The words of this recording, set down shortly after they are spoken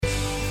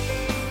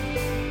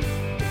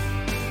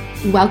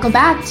Welcome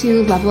back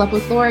to Level Up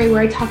with Lori,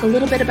 where I talk a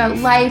little bit about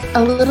life,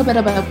 a little bit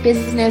about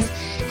business,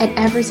 and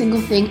every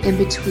single thing in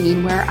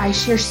between, where I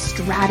share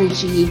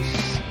strategy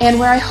and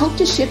where I hope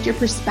to shift your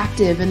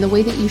perspective and the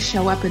way that you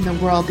show up in the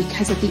world.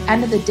 Because at the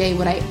end of the day,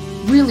 what I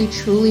really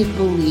truly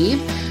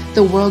believe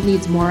the world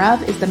needs more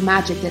of is the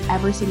magic that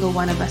every single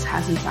one of us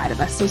has inside of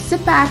us. So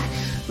sit back,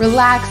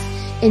 relax,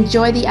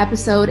 enjoy the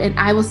episode, and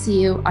I will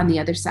see you on the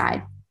other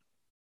side.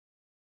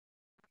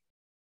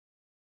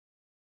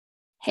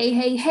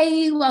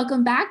 Hey,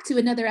 welcome back to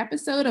another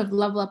episode of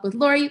Level Up with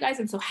Lori. You guys,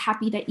 I'm so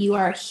happy that you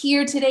are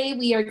here today.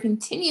 We are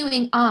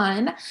continuing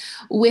on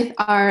with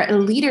our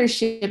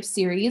leadership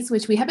series,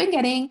 which we have been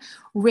getting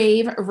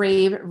rave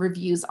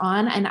reviews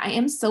on. And I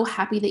am so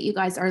happy that you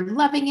guys are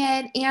loving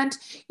it. And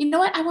you know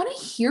what? I want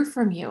to hear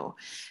from you.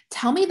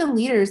 Tell me the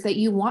leaders that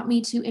you want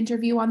me to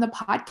interview on the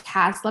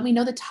podcast. Let me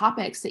know the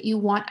topics that you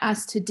want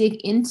us to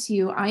dig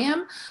into. I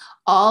am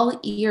all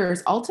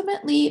ears.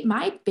 Ultimately,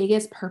 my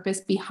biggest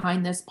purpose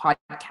behind this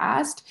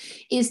podcast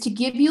is to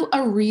give you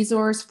a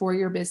resource for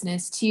your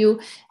business, to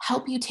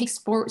help you take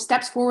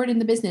steps forward in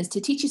the business, to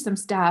teach you some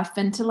stuff,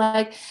 and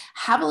to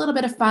have a little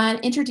bit of fun,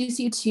 introduce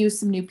you to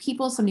some new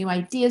people, some new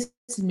ideas,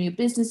 some new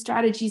business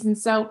strategies. And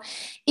so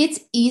it's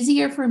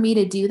easier for me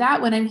to do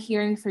that when I'm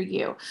hearing for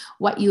you,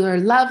 what you are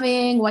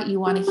loving, what you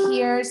want to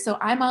hear. So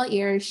I'm all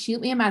ears. Shoot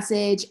me a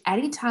message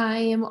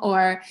anytime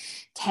or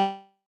tag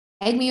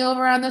me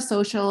over on the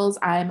socials.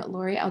 I'm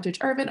Lori Eldridge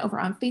Irvin over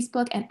on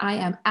Facebook, and I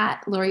am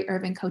at Lori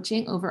Irvin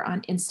Coaching over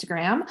on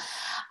Instagram.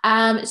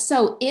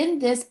 So in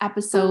this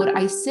episode,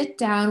 I sit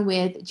down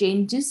with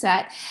Jane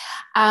Doucette.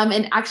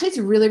 And actually, it's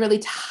really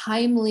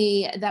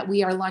timely that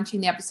we are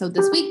launching the episode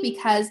this week,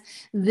 because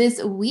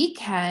this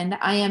weekend,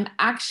 I am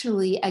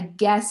actually a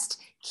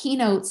guest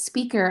keynote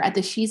speaker at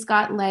the She's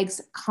Got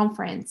Legs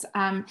conference.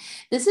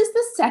 This is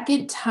the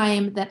second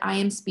time that I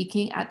am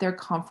speaking at their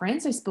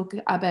conference. I spoke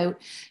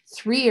about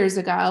 3 years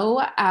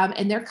ago,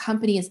 and their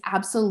company has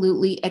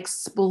absolutely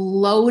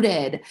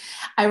exploded.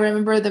 I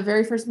remember the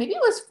very first, maybe it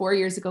was 4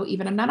 years ago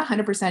even, I'm not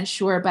 100%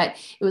 sure, but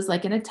it was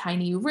in a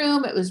tiny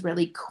room. It was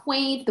really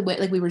quaint. The way,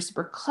 we were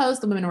super close.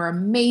 The women were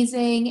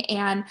amazing,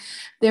 and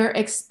they're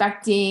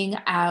expecting,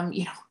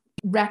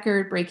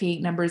 record-breaking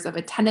numbers of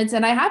attendance.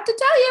 And I have to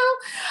tell you,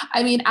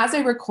 I mean, as I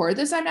record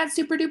this, I'm not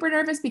super duper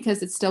nervous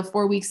because it's still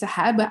 4 weeks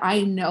ahead, but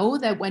I know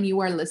that when you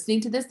are listening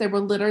to this, there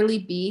will literally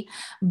be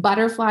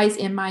butterflies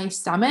in my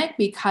stomach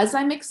because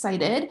I'm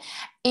excited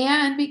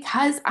and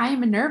because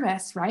I'm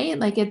nervous,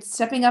 right? It's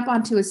stepping up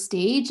onto a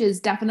stage is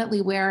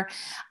definitely where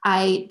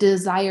I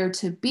desire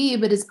to be,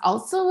 but it's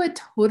also a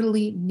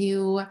totally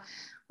new,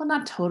 well,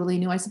 not totally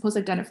new. I suppose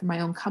I've done it for my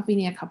own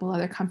company, a couple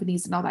other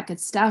companies and all that good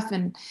stuff.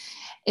 And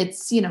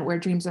it's, what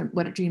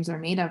dreams are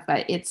made of,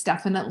 but it's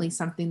definitely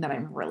something that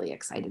I'm really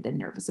excited and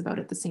nervous about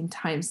at the same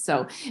time.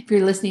 So if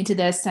you're listening to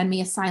this, send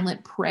me a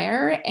silent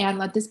prayer and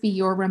let this be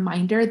your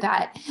reminder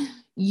that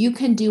you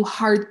can do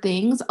hard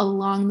things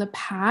along the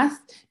path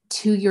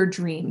to your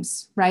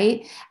dreams,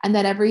 right? And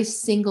that every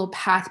single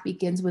path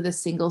begins with a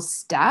single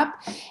step.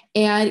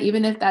 And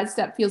even if that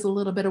step feels a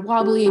little bit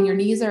wobbly and your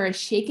knees are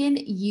shaken,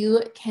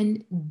 you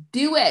can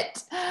do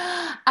it.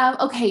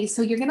 Okay,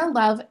 so you're going to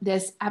love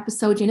this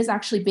episode. Jane has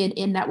actually been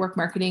in network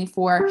marketing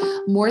for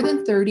more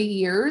than 30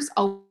 years,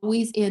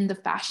 always in the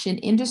fashion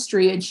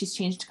industry, and she's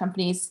changed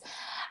companies.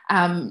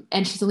 And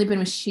she's only been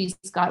with She's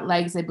Got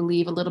Legs, I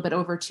believe, a little bit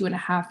over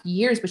 2.5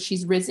 years, but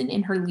she's risen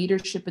in her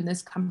leadership in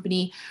this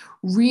company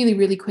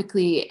really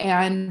quickly.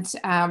 And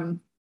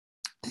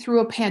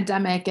through a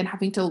pandemic and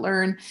having to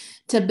learn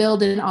to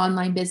build an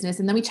online business.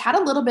 And then we chat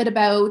a little bit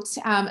about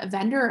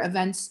vendor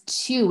events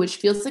too, which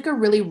feels like a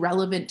really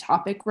relevant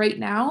topic right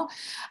now,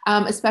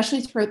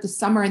 especially throughout the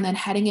summer and then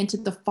heading into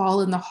the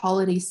fall and the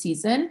holiday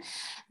season.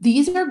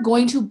 These are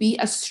going to be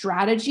a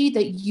strategy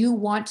that you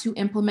want to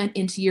implement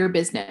into your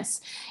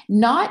business,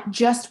 not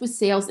just with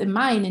sales in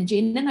mind. And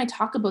Jane and I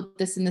talk about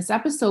this in this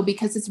episode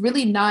because it's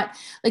really not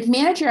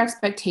manage your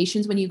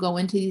expectations when you go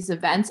into these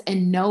events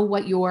and know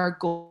what your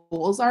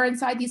goals are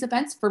inside these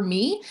events. For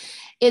me,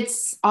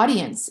 it's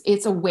audience,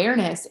 it's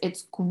awareness,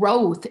 it's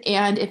growth.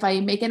 And if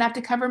I make enough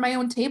to cover my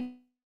own table,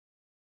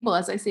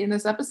 as I say in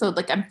this episode,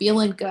 I'm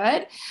feeling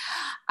good.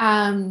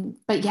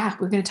 But yeah,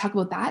 we're going to talk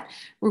about that.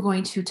 We're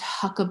going to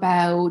talk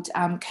about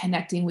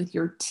connecting with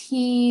your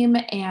team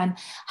and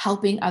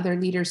helping other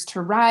leaders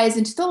to rise,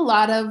 and just a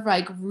lot of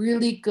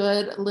really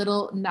good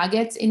little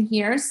nuggets in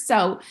here.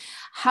 So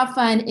have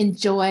fun,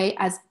 enjoy.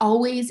 As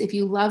always, if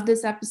you love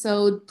this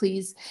episode,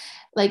 please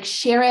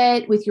share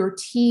it with your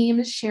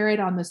team, share it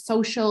on the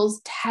socials,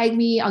 tag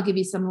me. I'll give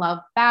you some love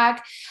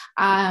back.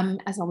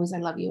 As always, I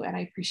love you and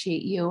I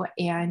appreciate you.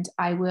 And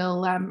I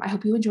will, I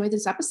hope you enjoy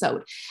this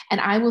episode, and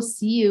I will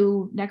see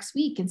you next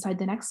week inside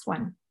the next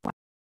one.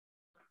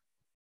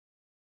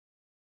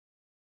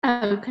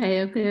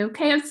 Okay.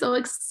 I'm so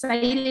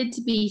excited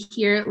to be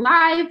here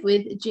live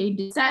with Jane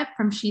Doucette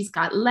from She's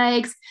Got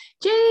Legs.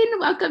 Jane,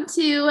 welcome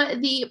to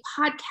the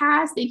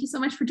podcast. Thank you so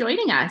much for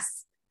joining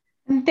us.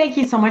 Thank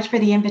you so much for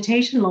the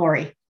invitation,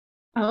 Lori.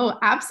 Oh,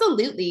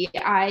 absolutely.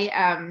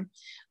 I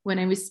when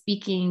I was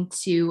speaking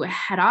to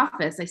head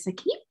office, I said,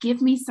 can you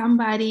give me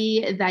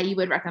somebody that you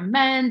would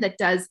recommend that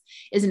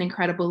is an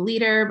incredible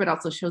leader, but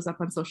also shows up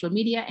on social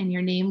media? And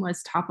your name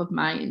was top of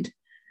mind.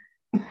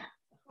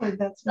 Oh,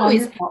 that's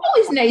wonderful.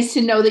 Always nice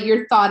to know that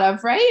you're thought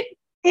of, right?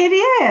 It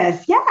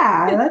is.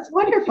 Yeah, that's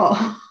wonderful.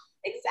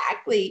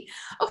 Exactly.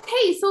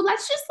 Okay, so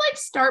let's just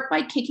start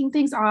by kicking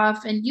things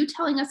off and you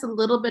telling us a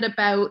little bit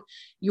about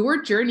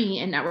your journey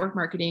in network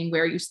marketing,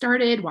 where you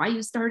started, why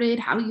you started,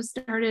 how you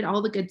started,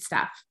 all the good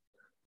stuff.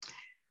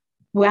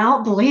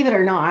 Well, believe it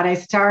or not, I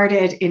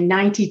started in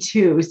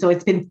 92. So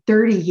it's been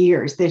 30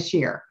 years this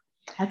year.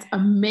 That's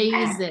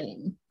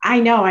amazing. I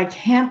know. I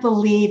can't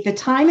believe the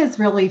time has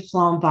really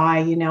flown by,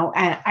 and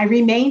I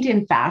remained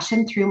in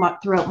fashion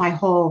throughout my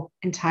whole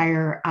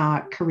entire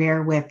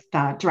career with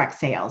direct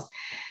sales.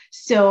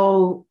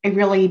 So I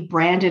really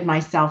branded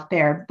myself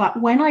there.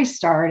 But when I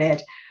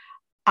started,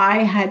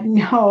 I had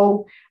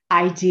no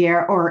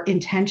idea or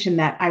intention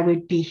that I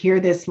would be here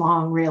this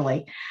long,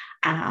 really.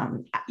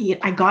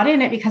 I got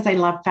in it because I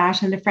love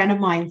fashion. A friend of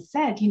mine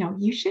said,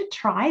 you should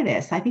try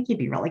this. I think you'd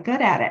be really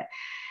good at it.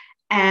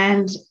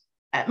 And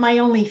my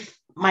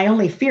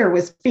only fear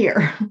was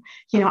fear.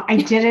 I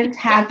didn't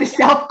have the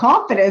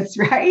self-confidence,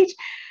 right?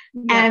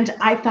 Yeah. And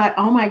I thought,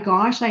 oh my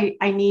gosh,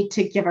 I need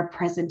to give a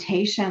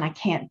presentation. I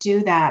can't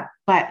do that.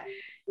 But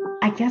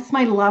I guess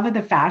my love of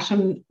the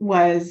fashion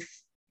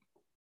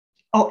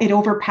it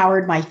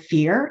overpowered my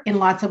fear in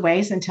lots of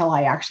ways until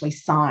I actually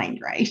signed,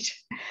 right?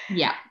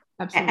 Yeah.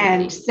 Absolutely.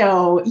 And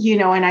so,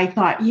 and I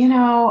thought,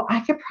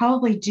 I could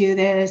probably do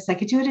this. I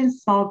could do it in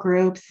small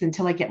groups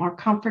until I get more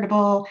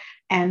comfortable.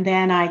 And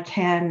then I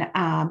can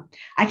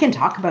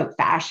talk about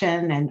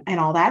fashion and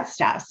all that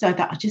stuff. So I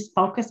thought I'll just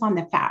focus on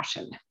the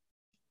fashion.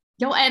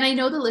 No, and I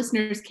know the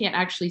listeners can't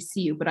actually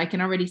see you, but I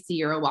can already see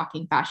you're a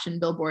walking fashion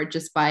billboard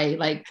just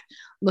by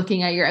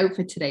looking at your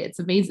outfit today. It's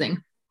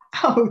amazing.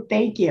 Oh,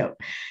 thank you.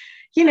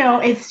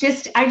 It's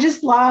just, I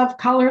just love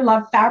color,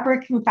 love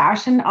fabric and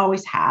fashion,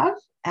 always have.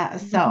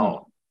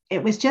 So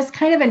it was just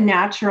kind of a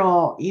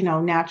natural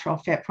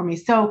fit for me.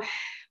 So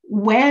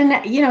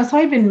when, so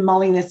I'd been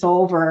mulling this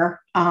over,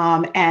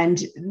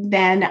 and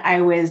then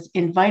I was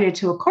invited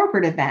to a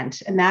corporate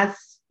event, and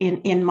that's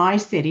in my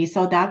city.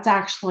 So that's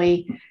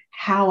actually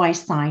how I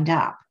signed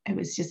up. It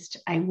was just,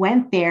 I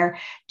went there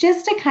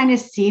just to kind of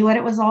see what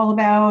it was all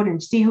about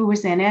and see who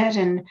was in it.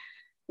 And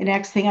the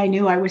next thing I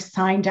knew, I was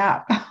signed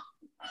up.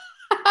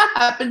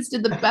 Happens to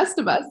the best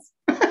of us.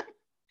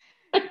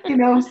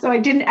 So I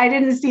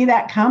didn't see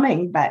that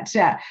coming, but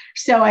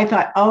so I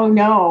thought, oh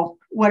no,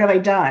 what have I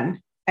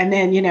done? And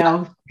then,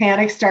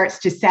 panic starts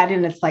to set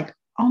in. It's like,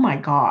 oh my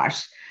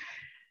gosh,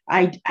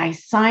 I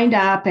signed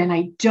up and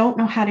I don't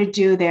know how to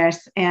do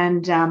this.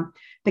 And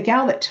the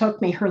gal that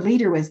took me, her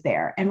leader was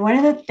there. And one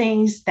of the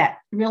things that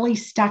really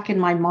stuck in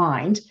my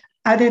mind,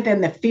 other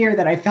than the fear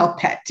that I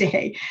felt that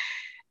day,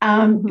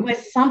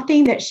 was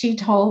something that she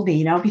told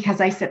me,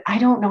 because I said, I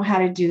don't know how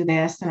to do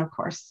this. And of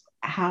course,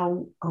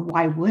 how or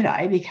why would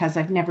I? Because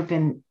I've never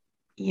been,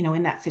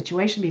 in that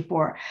situation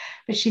before.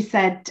 But she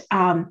said,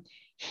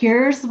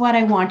 here's what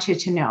I want you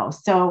to know.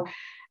 So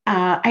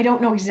I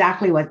don't know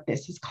exactly what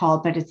this is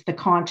called, but it's the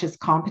conscious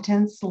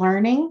competence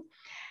learning.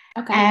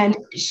 Okay. And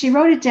she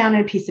wrote it down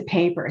on a piece of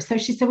paper. So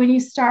she said, when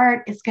you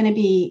start,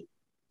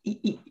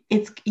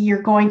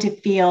 you're going to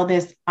feel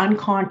this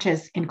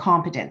unconscious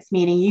incompetence,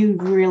 meaning you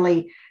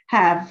really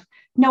have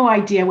no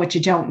idea what you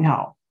don't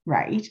know.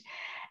 Right.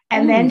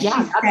 And then she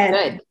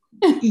said,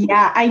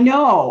 yeah, I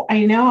know.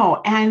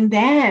 And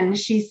then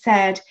she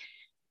said,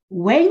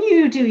 when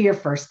you do your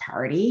first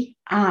party,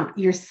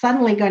 you're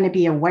suddenly going to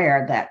be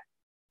aware that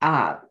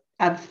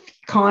of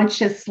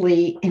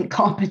consciously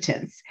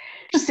incompetence.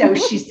 So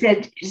she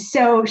said,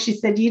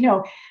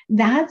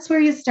 that's where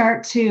you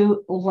start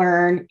to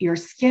learn your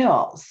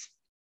skills.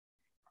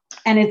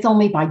 And it's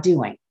only by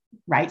doing,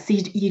 right? So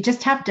you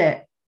just have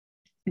to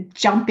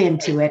jump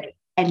into it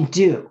and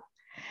do.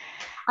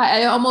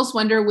 I almost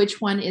wonder which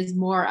one is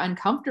more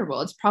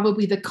uncomfortable. It's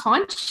probably the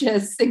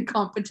conscious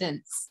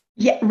incompetence.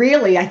 Yeah,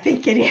 really, I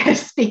think it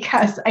is,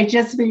 because I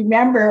just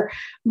remember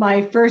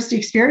my first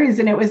experience,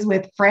 and it was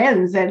with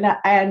friends,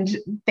 and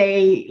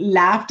they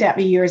laughed at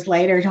me years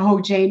later.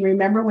 Oh, Jane,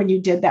 remember when you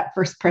did that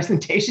first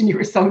presentation? You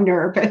were so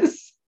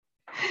nervous.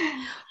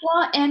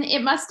 Well, and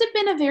it must have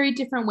been a very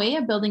different way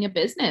of building a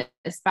business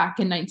back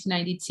in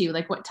 1992.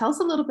 Tell us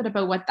a little bit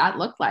about what that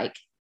looked like.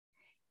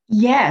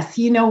 Yes,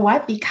 you know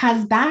what?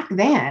 Because back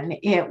then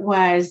it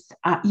was,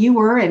 you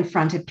were in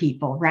front of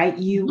people, right?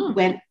 You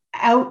went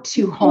out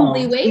to home.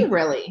 Only way,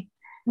 really.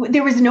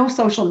 There was no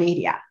social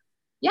media.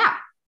 Yeah.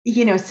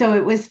 So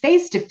it was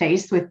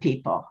face-to-face with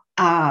people.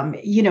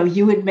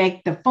 You would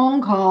make the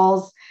phone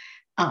calls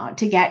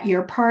to get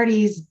your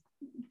parties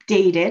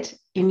dated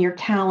in your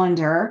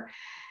calendar.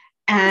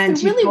 And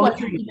it really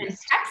wasn't even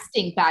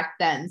texting back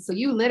then. So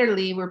you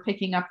literally were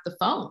picking up the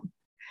phone.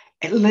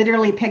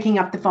 Literally picking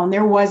up the phone.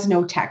 There was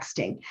no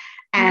texting.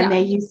 And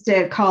they used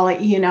to call it,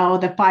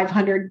 the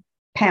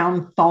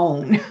 500-pound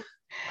phone.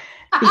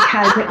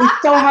 because it was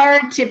so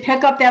hard to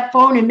pick up that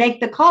phone and make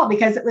the call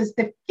because it was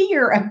the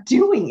fear of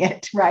doing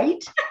it,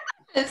 right?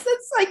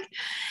 It's like,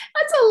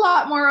 that's a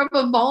lot more of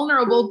a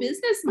vulnerable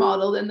business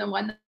model than the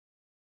one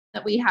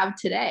that we have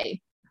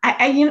today.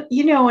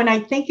 When I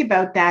think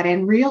about that,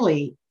 and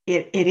really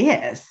it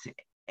is,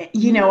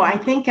 I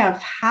think of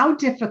how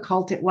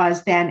difficult it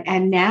was then.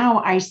 And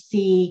now I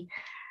see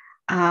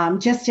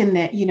just in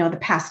the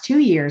past 2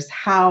 years,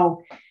 how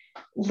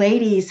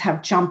ladies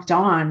have jumped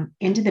on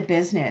into the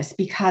business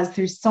because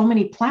there's so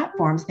many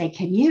platforms they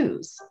can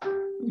use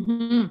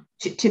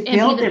to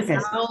build their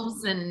business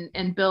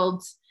and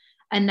build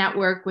a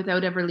network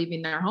without ever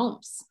leaving their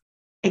homes.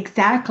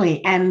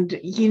 Exactly. And,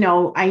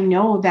 I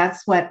know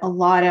that's what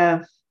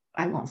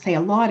I won't say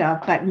a lot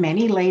of, but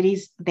many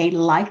ladies, they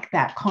like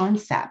that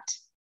concept.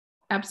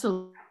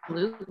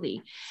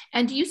 Absolutely.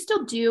 And do you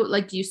still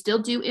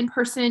do in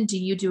person? Do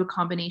you do a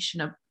combination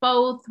of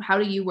both? How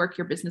do you work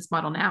your business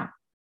model now?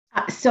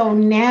 So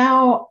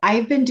now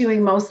I've been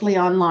doing mostly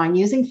online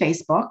using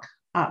Facebook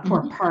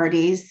for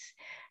parties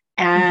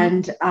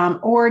and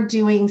or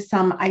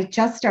I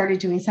just started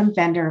doing some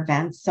vendor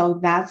events. So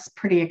that's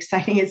pretty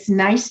exciting. It's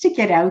nice to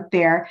get out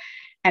there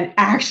and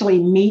actually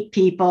meet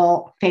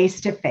people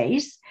face to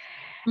face.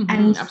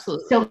 And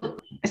absolutely.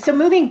 So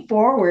moving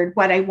forward,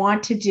 what I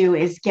want to do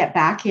is get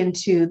back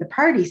into the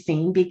party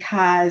scene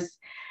because,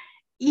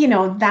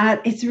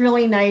 that it's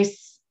really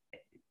nice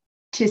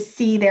to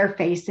see their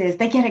faces.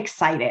 They get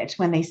excited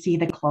when they see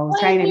the clothes,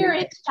 right? You're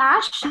in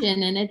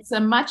fashion, and it's a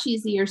much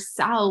easier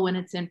sell when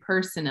it's in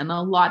person in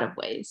a lot of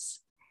ways.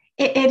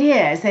 It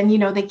is. And,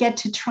 they get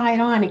to try it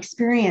on,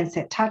 experience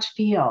it, touch,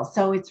 feel.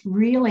 So it's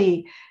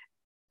really,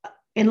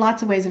 in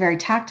lots of ways, a very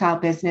tactile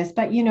business.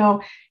 But,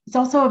 it's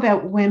also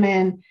about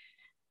women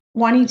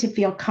wanting to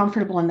feel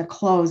comfortable in the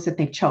clothes that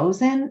they've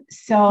chosen.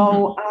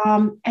 So,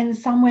 and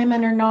some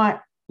women are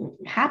not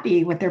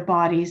happy with their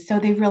bodies, so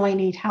they really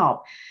need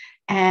help.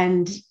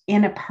 And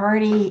in a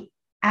party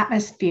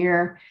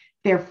atmosphere,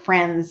 their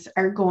friends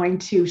are going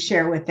to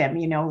share with them,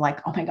 like,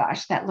 oh my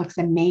gosh, that looks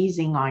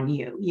amazing on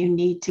you. You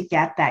need to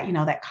get that,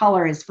 that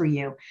color is for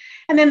you.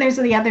 And then there's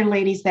the other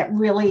ladies that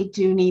really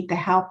do need the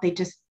help. They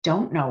just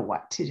don't know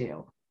what to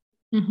do.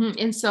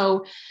 And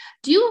so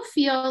do you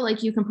feel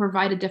like you can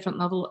provide a different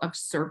level of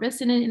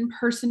service in an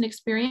in-person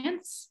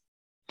experience?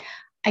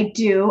 I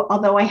do,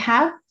 although I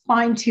have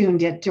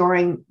fine-tuned it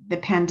during the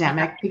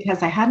pandemic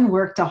because I hadn't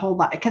worked a whole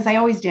lot, because I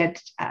always did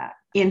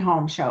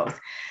in-home shows.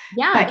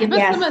 Yeah, but give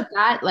us some of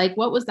that. Like,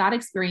 what was that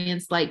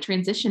experience like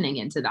transitioning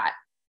into that?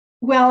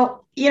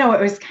 Well, it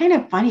was kind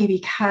of funny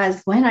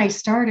because when I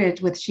started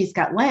with She's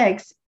Got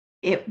Legs,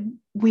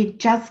 we'd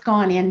just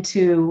gone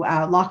into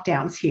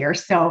lockdowns here.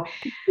 So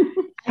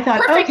I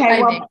thought,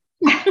 okay, well,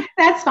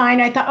 that's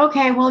fine. I thought,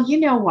 okay, well, you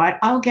know what?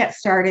 I'll get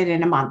started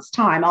in a month's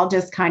time. I'll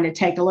just kind of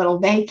take a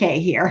little vacay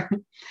here.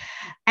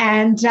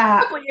 And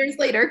a couple years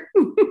later,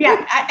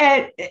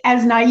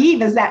 as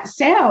naive as that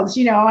sounds,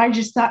 I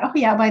just thought, oh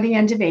yeah, by the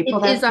end of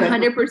April, it is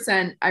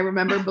 100%. I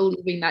remember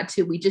believing that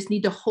too. We just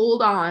need to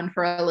hold on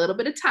for a little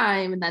bit of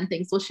time, and then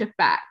things will shift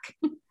back.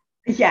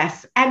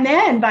 Yes, and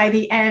then by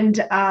the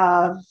end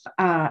of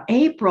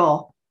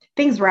April,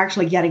 things were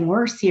actually getting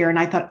worse here, and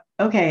I thought,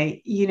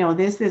 okay,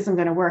 this isn't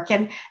going to work.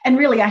 And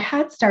really, I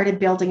had started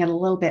building it a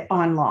little bit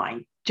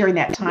online during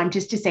that time,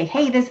 just to say,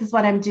 hey, this is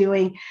what I'm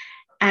doing.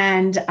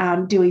 And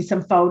doing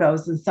some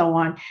photos and so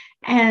on.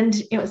 And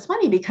it was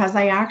funny because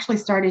I actually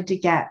started to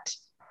get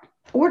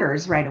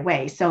orders right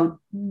away. So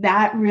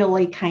that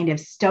really kind of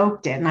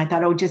stoked it. And I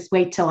thought, oh, just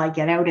wait till I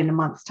get out in a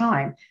month's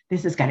time.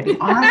 This is going to be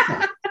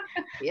awesome.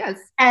 Yes.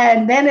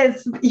 And then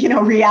it's,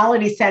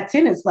 reality sets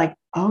in. It's like,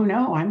 oh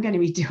no, I'm going to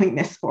be doing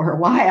this for a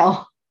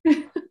while.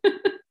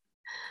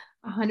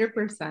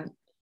 100%.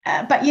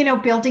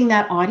 But, building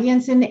that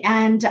audience and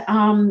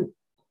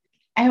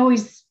I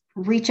always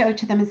reach out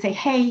to them and say,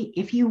 hey,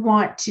 if you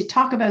want to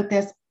talk about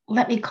this,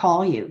 let me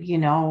call you, if you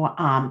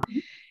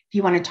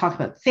want to talk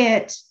about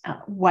fit,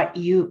 what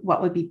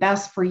would be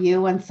best for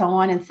you and so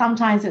on. And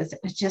sometimes it's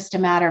just a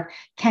matter of,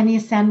 can you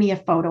send me a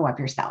photo of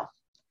yourself?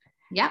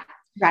 Yeah.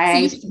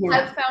 Right. So you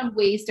have found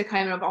ways to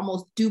kind of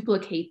almost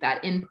duplicate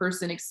that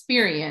in-person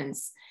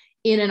experience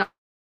in an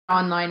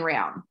online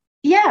realm.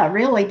 Yeah,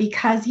 really,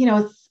 because,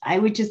 I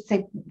would just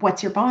say,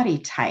 what's your body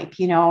type?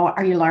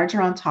 Are you larger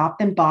on top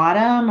than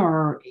bottom,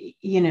 or,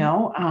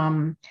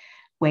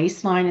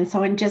 waistline and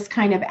so on? Just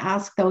kind of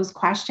ask those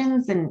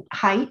questions, and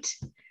height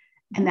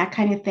and that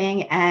kind of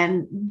thing.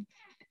 And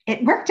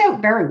it worked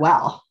out very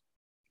well.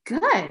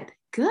 Good.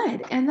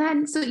 And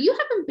then, so you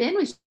haven't been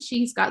with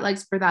She's Got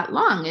Legs for that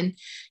long, and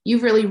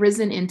you've really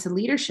risen into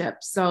leadership.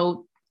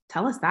 So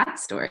tell us that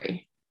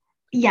story.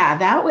 Yeah,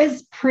 that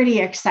was pretty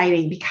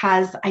exciting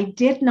because I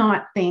did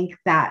not think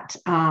that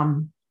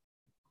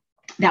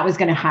that was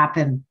going to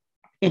happen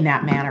in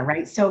that manner,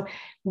 right? So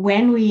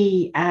when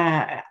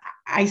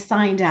I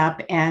signed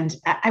up, and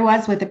I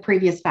was with a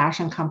previous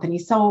fashion company.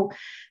 So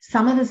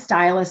some of the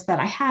stylists that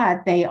I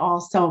had, they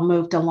also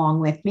moved along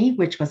with me,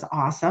 which was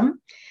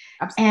awesome.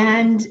 Absolutely.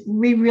 And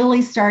we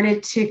really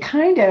started to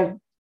kind of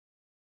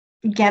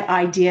get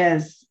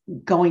ideas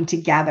going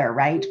together,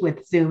 right,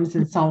 with Zooms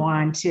and so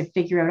on to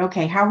figure out,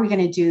 okay, how are we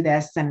going to do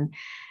this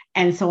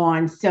and so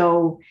on.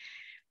 So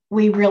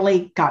we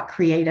really got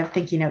creative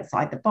thinking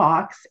outside the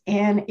box.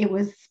 And it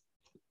was,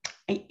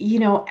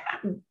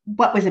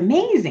 what was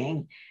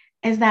amazing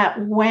is that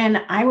when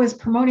I was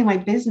promoting my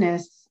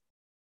business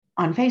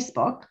on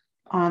Facebook,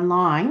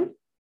 online,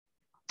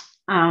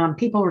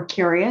 people were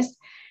curious.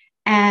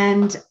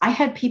 And I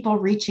had people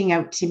reaching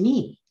out to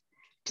me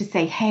to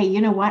say, hey,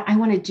 you know what? I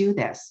want to do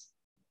this.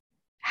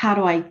 How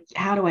do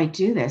I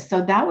do this?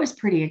 So that was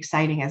pretty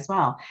exciting as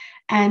well.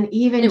 And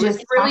even it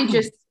was really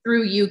just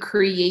through you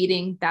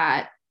creating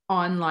that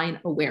online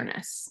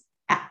awareness.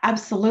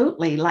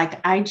 Absolutely. Like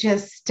I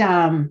just,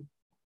 I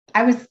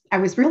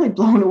was really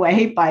blown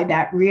away by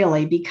that,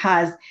 really,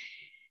 because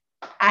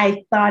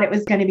I thought it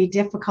was going to be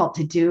difficult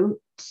to do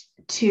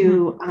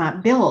to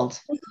build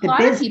a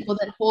lot of people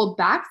that hold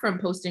back from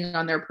posting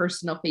on their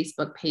personal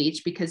Facebook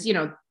page because,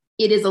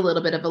 it is a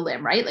little bit of a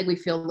limb, right? Like we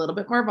feel a little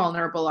bit more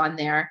vulnerable on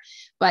there.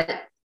 But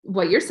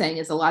what you're saying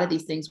is a lot of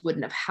these things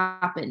wouldn't have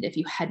happened if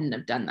you hadn't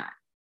have done that.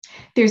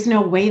 There's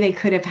no way they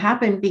could have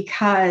happened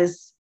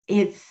because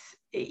it's,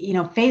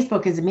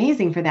 Facebook is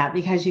amazing for that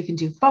because you can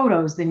do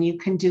photos and you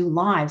can do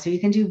lives or you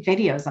can do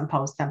videos and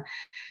post them.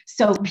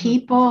 So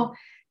people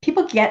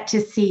get to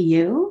see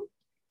you.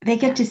 They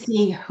get to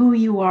see who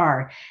you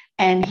are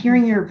and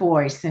hearing your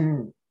voice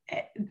and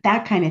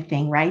that kind of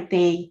thing, right?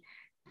 They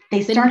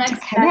start to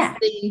connect. The next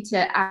thing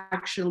to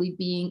actually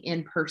being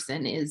in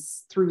person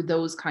is through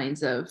those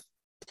kinds of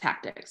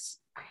tactics.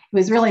 It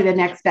was really the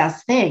next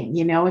best thing.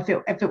 If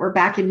it were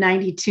back in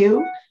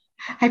 92,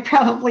 I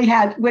probably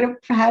would have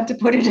had to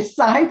put it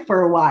aside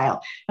for a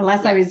while,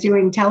 unless I was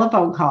doing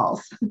telephone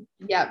calls.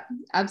 Yep,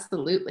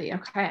 absolutely.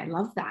 Okay, I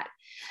love that.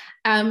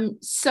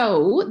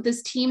 So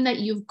this team that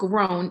you've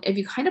grown, have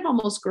you kind of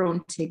almost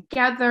grown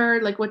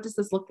together? Like, what does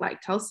this look like?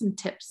 Tell us some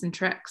tips and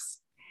tricks.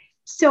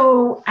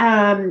 So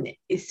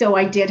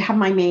I did have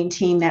my main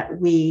team that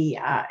we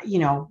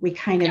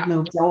kind of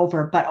moved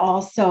over, but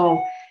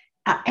also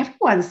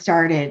everyone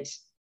started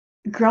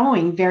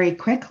growing very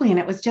quickly. And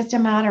it was just a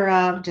matter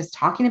of just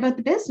talking about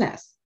the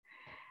business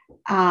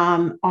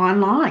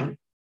online,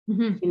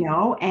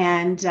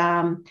 and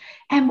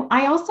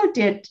I also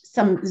did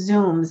some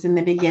Zooms in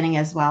the beginning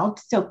as well.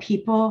 So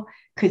people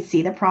could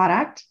see the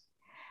product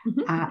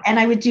and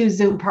I would do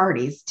Zoom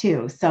parties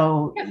too.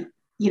 So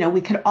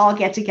we could all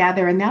get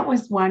together. And that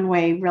was one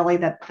way really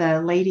that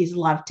the ladies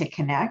loved to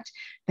connect.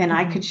 Then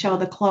I could show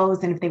the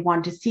clothes. And if they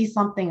wanted to see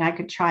something, I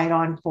could try it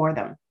on for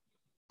them.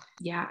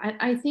 Yeah.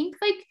 I think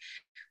like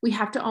we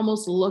have to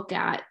almost look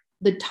at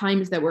the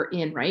times that we're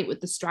in, right?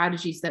 With the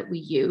strategies that we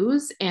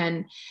use.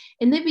 And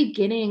in the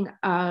beginning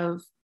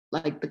of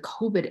like the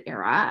COVID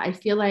era, I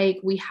feel like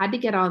we had to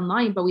get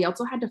online, but we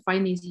also had to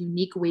find these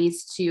unique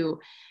ways to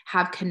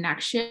have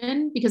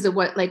connection because of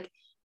what like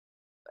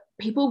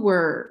people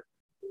were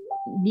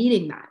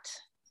needing that.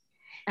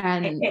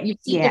 And you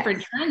see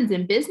different trends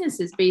in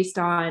businesses based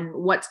on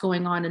what's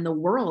going on in the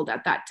world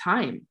at that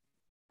time.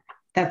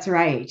 That's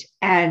right.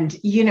 And,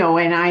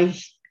 and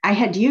I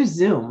had used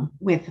Zoom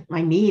with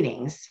my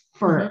meetings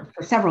for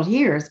several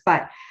years,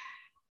 but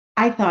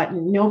I thought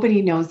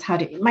nobody knows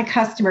my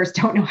customers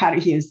don't know how to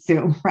use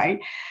Zoom, right?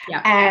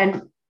 Yeah.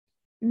 And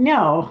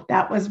no,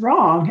 that was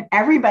wrong.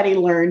 Everybody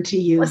learned to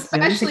use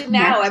Zoom. Especially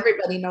now,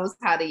 everybody knows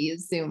how to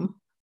use Zoom.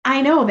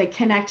 I know they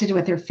connected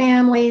with their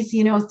families,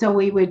 so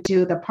we would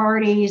do the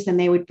parties and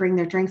they would bring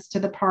their drinks to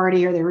the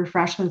party or their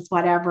refreshments,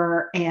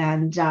 whatever.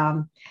 And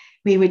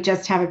we would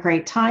just have a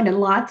great time. And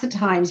lots of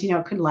times,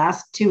 it could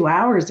last 2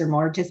 hours or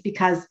more just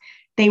because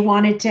they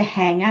wanted to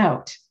hang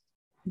out.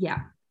 Yeah.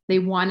 They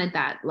wanted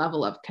that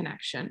level of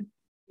connection.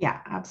 Yeah,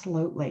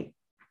 absolutely.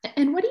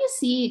 And what do you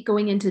see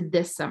going into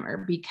this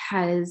summer?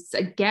 Because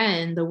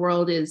again, the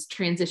world is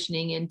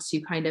transitioning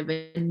into kind of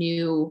a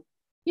new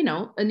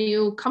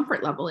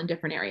comfort level in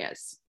different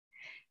areas.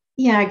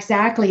 Yeah,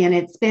 exactly. And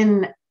it's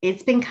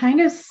been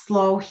kind of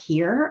slow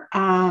here.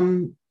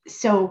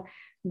 So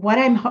what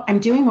I'm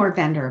doing more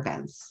vendor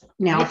events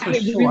now. I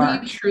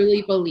really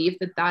truly believe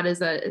that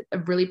is a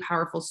really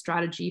powerful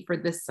strategy for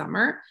this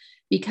summer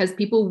because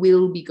people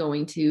will be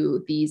going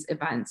to these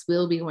events,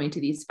 will be going to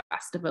these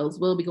festivals,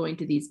 will be going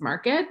to these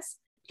markets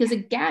because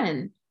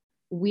again,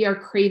 we are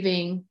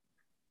craving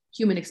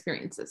human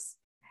experiences.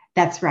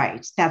 That's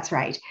right. That's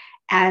right.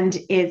 And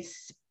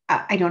it's,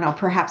 I don't know,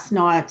 perhaps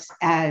not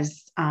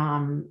as,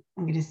 I'm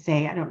going to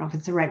say, I don't know if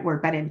it's the right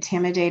word, but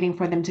intimidating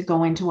for them to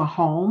go into a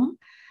home.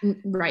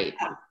 Right.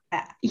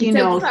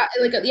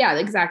 Yeah,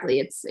 exactly.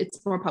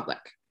 It's more public.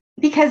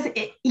 Because,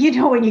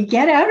 when you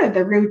get out of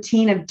the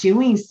routine of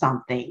doing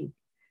something,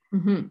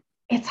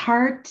 it's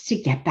hard to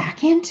get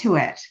back into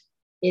it.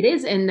 It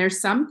is. And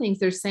there's some things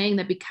they're saying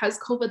that because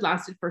COVID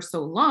lasted for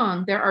so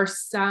long, there are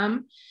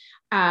some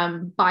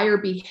buyer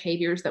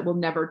behaviors that will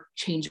never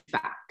change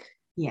back.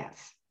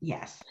 Yes.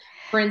 Yes.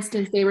 For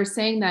instance, they were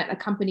saying that a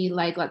company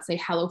like, let's say,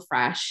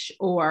 HelloFresh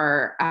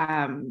or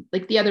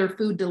like the other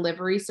food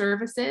delivery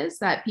services,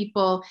 that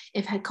people,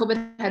 if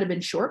COVID had been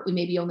short,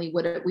 we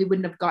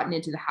wouldn't have gotten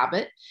into the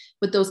habit.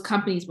 But those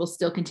companies will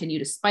still continue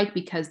to spike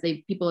because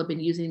people have been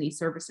using these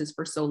services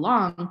for so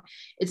long.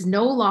 It's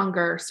no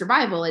longer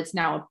survival; it's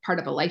now a part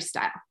of a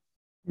lifestyle.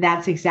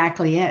 That's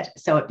exactly it.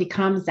 So it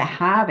becomes a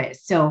habit.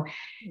 So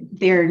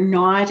they're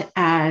not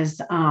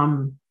as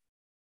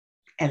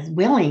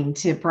willing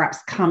to perhaps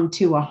come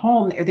to a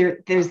home.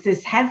 There's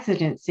this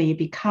hesitancy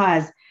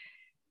because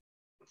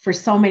for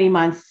so many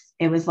months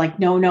it was like,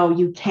 no,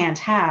 you can't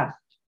have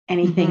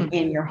anything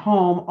in your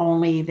home.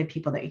 Only the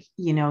people that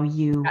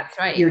That's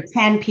right. Your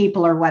 10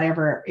 people or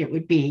whatever it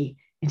would be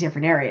in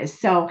different areas.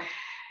 So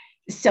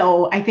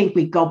I think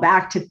we go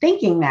back to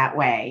thinking that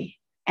way,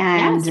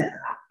 and yes.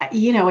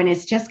 And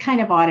it's just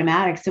kind of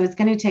automatic. So it's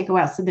going to take a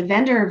while. So the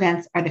vendor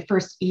events are the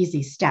first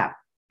easy step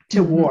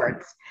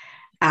towards.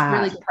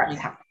 Really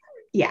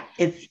yeah,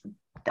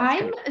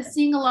 I'm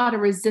seeing a lot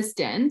of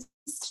resistance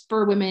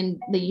for women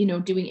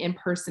that, doing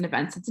in-person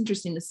events. It's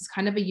interesting. This is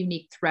kind of a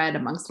unique thread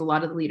amongst a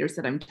lot of the leaders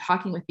that I'm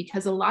talking with,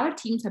 because a lot of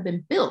teams have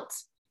been built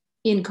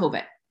in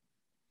COVID,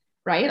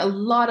 right? A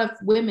lot of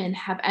women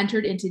have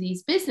entered into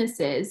these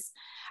businesses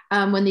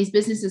when these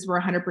businesses were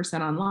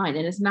 100% online.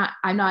 And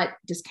I'm not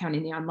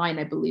discounting the online.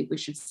 I believe we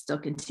should still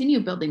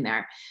continue building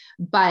there.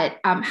 But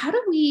how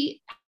do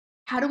we,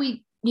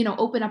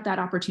 open up that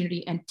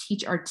opportunity and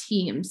teach our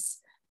teams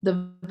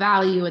the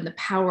value and the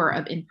power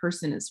of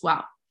in-person as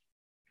well?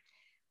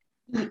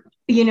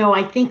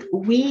 I think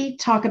we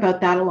talk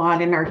about that a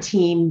lot in our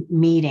team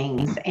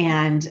meetings.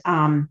 And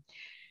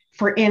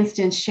for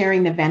instance,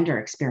 sharing the vendor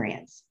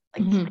experience,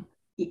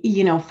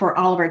 for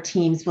all of our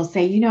teams, we'll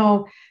say,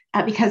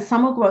 because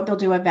some will go out, they'll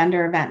do a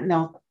vendor event and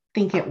they'll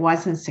think it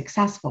wasn't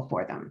successful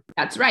for them.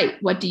 That's right.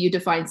 What do you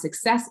define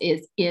success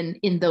is in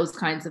those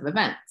kinds of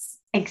events?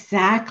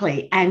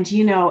 Exactly. And,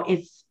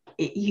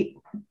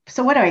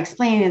 so what I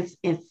explain is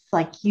it's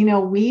like,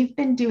 we've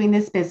been doing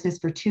this business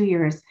for 2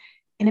 years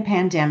in a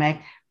pandemic.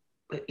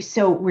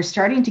 So we're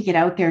starting to get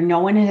out there. No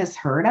one has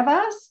heard of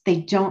us. They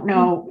don't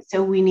know.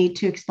 So we need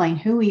to explain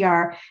who we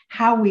are,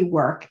 how we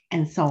work,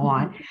 and so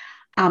on.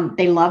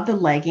 They love the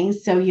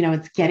leggings. So,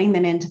 it's getting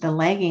them into the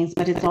leggings,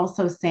 but it's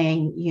also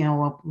saying,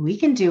 we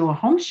can do a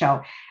home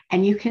show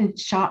and you can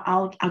shop.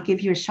 I'll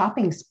give you a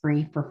shopping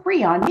spree for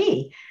free on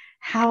me.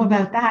 How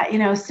about that?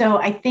 So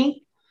I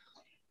think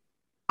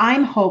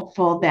I'm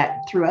hopeful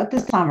that throughout the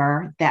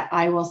summer that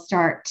I will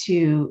start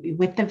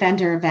with the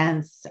vendor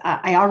events.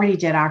 I already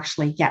did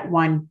actually get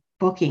one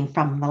booking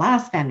from the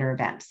last vendor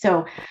event.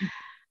 So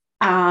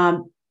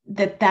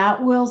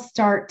that will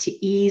start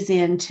to ease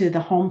into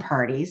the home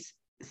parties.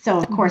 So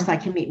of course I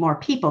can meet more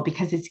people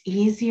because it's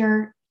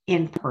easier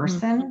in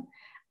person.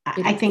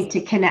 I think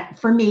to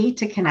connect with I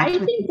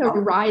think people. The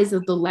rise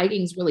of the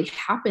leggings really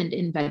happened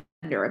in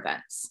vendor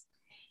events.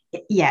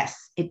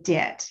 Yes, it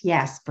did.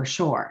 Yes, for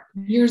sure.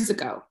 Years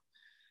ago.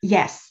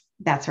 Yes,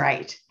 that's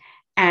right.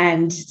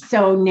 And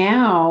so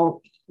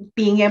now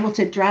being able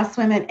to dress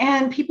women,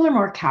 and people are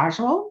more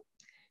casual.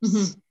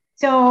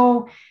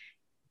 So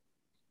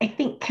I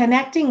think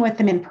connecting with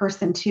them in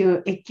person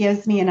too, it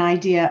gives me an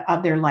idea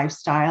of their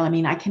lifestyle. I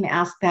mean, I can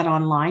ask that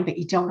online, but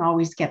you don't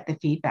always get the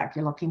feedback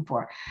you're looking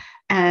for.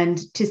 And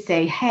to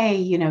say, hey,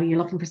 you're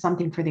looking for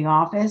something for the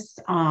office.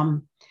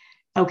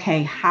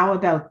 Okay, how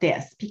about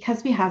this?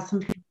 Because we have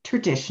some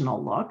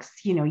traditional looks,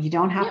 you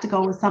don't have to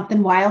go with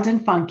something wild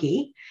and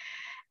funky,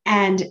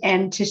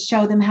 and to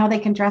show them how they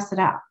can dress it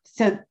up.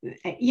 So,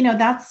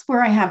 that's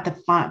where I have the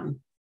fun.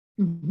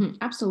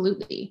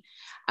 Absolutely.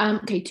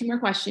 Okay, 2 more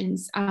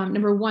questions.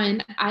 Number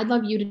 1, I'd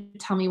love you to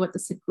tell me what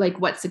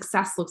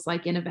success looks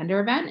like in a vendor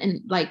event, and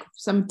like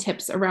some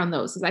tips around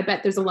those, because I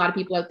bet there's a lot of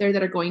people out there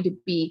that are going to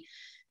be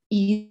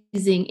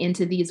easing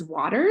into these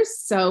waters.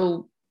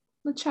 So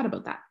let's chat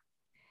about that.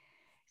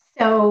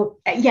 So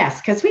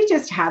yes, because we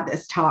just had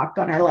this talk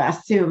on our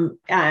last Zoom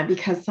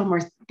because some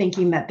were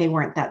thinking that they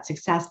weren't that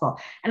successful.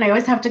 And I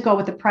always have to go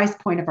with the price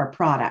point of our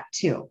product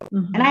too.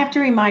 And I have to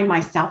remind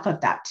myself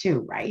of that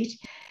too, right?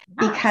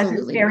 Because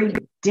it's very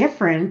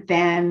different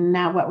than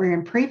what we were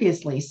in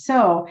previously.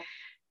 So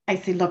I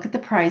say, look at the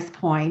price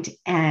point.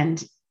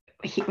 And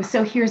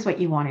so here's what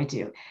you want to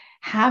do.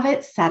 Have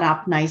it set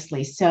up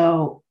nicely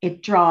so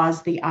it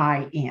draws the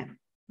eye in,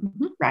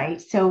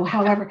 right? So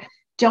however,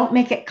 don't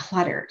make it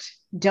cluttered.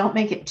 Don't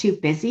make it too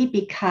busy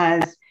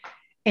because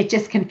it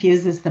just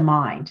confuses the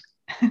mind.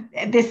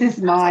 This is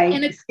and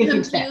a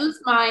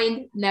confused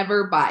mind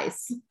never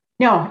buys.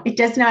 No, it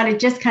does not. It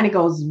just kind of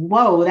goes,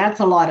 whoa, that's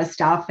a lot of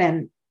stuff,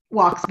 and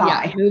walks by.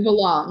 Yeah, move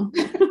along.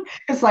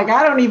 It's like,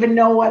 I don't even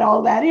know what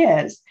all that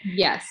is.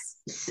 Yes.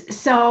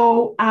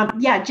 So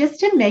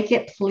just to make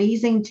it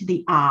pleasing to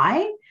the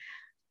eye,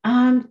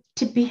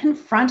 to be in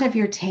front of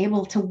your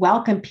table, to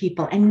welcome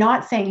people and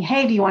not saying,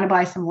 hey, do you want to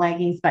buy some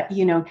leggings? But,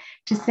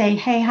 to say,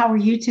 hey, how are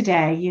you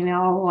today?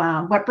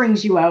 What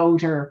brings you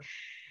out? Or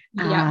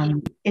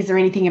is there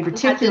anything in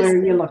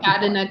particular you're looking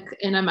for?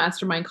 In a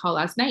mastermind call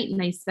last night.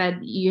 And I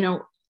said,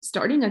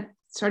 starting a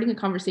starting a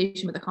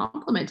conversation with a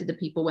compliment to the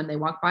people when they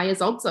walk by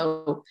is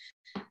also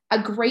a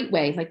great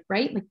way. Like,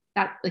 right? Like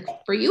that, like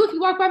for you, if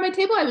you walk by my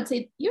table, I would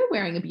say you're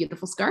wearing a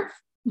beautiful scarf.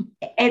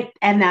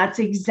 And that's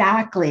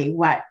exactly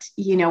what,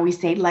 we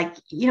say, like,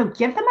 give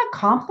them a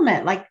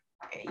compliment, like,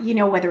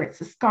 whether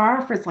it's a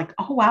scarf or it's like,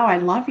 oh, wow, I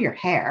love your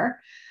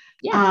hair.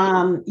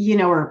 Yeah.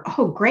 Or,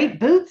 oh, great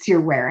boots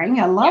you're wearing.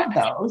 I love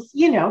those,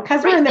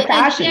 because we're in the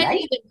fashion, right?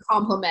 A genuine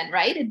compliment,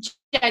 right? A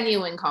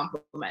genuine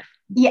compliment.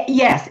 Yeah.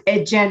 Yes.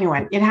 A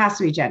genuine. It has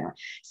to be genuine.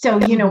 So,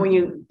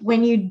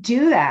 when you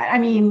do that, I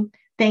mean,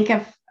 think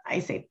of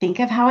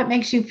how it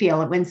makes you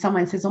feel when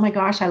someone says, oh my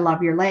gosh, I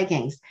love your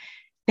leggings.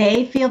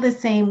 They feel the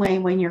same way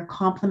when you're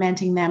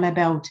complimenting them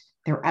about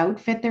their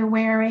outfit they're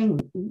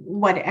wearing,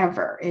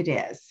 whatever it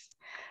is.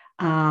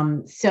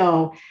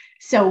 So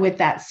with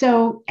that,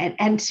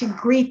 and to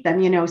greet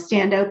them,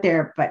 stand out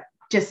there, but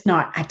just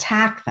not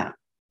attack them.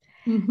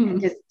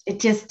 Mm-hmm.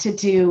 Just to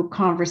do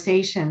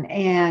conversation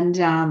and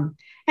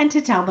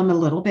to tell them a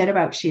little bit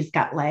about She's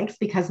Got Legs,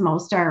 because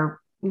most are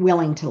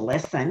willing to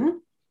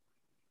listen.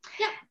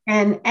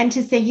 Yeah. And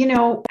to say,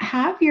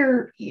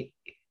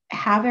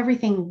 have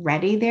everything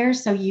ready there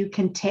so you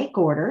can take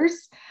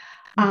orders.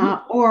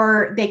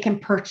 Or they can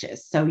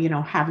purchase. So,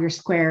 have your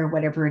Square,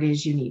 whatever it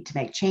is you need to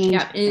make change.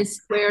 Yeah. Is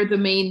Square the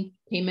main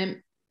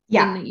payment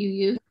thing that you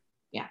use?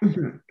 Yeah.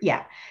 Mm-hmm.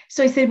 Yeah.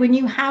 So I said, when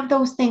you have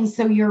those things,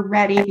 so you're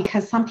ready,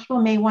 because some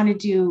people may want to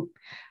do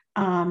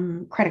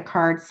credit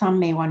cards, some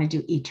may want to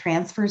do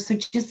e-transfer. So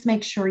just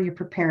make sure you're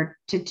prepared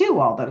to do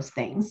all those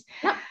things.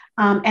 Yep.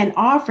 And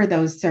offer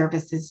those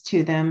services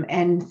to them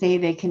and say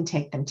they can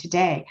take them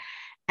today.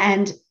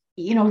 And,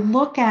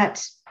 look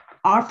at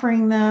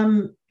offering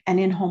them an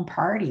in-home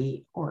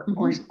party or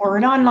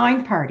an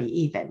online party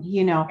even,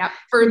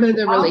 further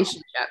the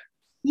relationship.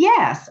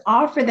 Yes.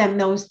 Offer them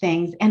those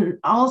things, and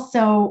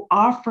also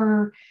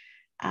offer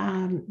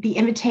the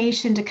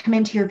invitation to come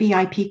into your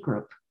VIP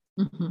group.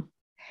 Mm-hmm.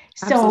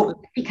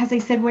 So, because I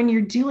said, when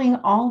you're doing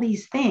all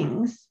these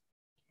things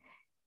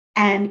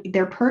and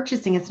they're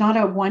purchasing, it's not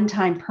a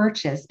one-time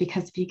purchase,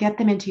 because if you get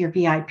them into your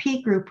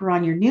VIP group or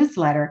on your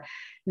newsletter,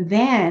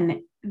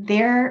 then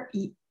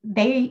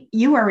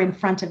you are in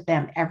front of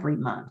them every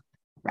month,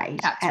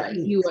 right? That's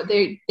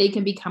right. They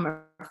can become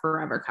a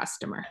forever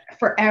customer.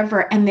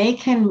 Forever. And they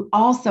can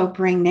also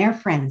bring their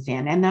friends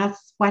in. And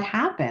that's what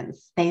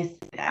happens.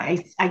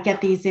 I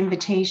get these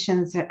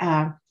invitations,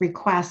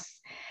 requests,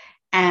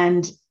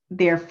 and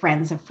they're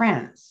friends of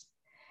friends.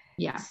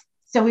 Yeah.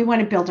 So we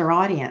want to build our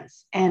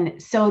audience.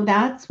 And so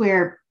that's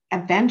where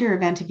a vendor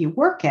event, if you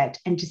work it,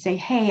 and to say,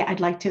 hey, I'd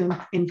like to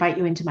invite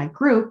you into my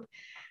group,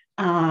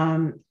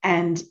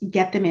 and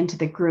get them into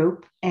the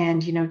group,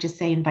 and, just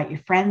say, invite your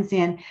friends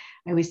in.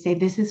 I always say,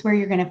 this is where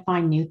you're going to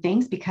find new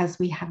things, because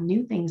we have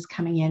new things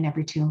coming in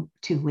every two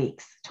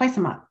weeks, twice a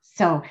month.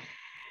 So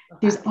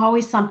there's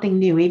always something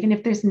new, even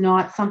if there's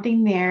not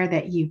something there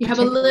that you have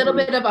a little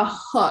bit of a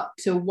hook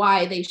to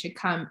why they should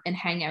come and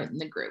hang out in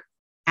the group.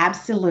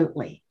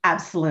 Absolutely.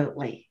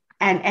 Absolutely.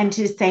 And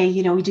to say,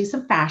 we do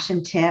some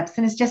fashion tips,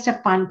 and it's just a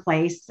fun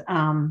place,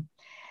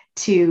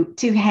 to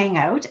hang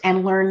out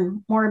and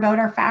learn more about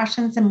our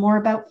fashions and more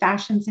about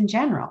fashions in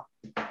general.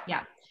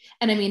 Yeah.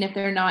 And I mean, if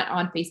they're not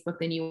on Facebook,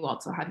 then you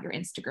also have your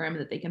Instagram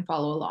that they can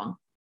follow along.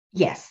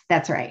 Yes,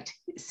 that's right.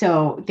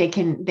 So they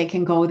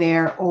can go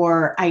there,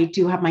 or I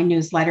do have my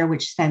newsletter,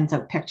 which sends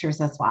out pictures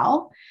as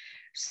well.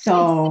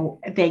 So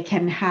they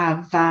can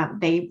have,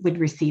 they would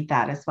receive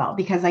that as well,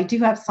 because I do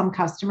have some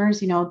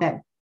customers,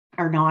 that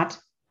are not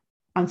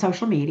on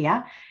social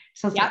media.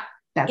 So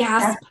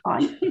that's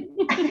fine.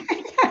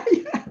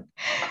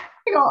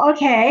 I go,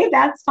 okay,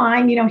 that's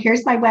fine.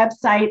 Here's my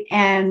website,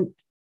 and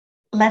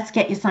let's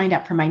get you signed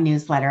up for my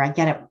newsletter. I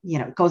get it,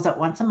 it goes out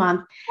once a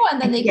month. Well,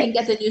 and then they can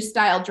get the new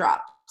style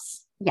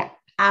drops. Yeah,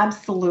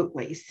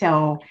 absolutely.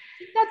 So I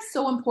think that's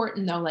so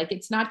important though. Like,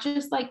 it's not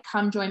just like,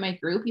 come join my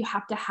group. You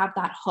have to have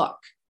that hook.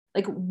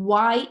 Like,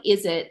 why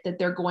is it that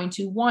they're going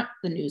to want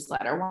the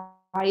newsletter?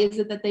 Why is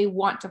it that they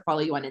want to follow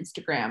you on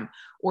Instagram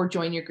or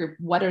join your group?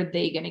 What are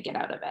they going to get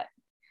out of it?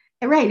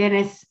 Right.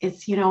 And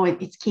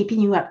it's keeping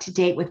you up to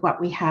date with what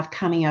we have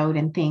coming out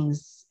and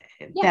things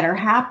that are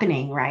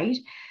happening, right?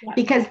 Yeah.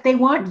 Because they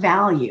want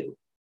value.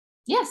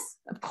 Yes,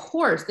 of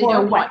course. They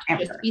don't want to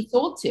just be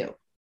sold to.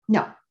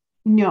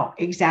 No,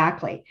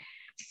 exactly.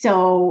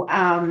 So,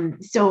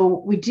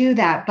 so we do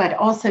that, but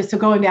also, so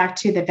going back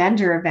to the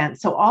vendor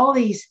event, so all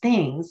these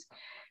things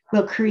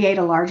will create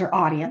a larger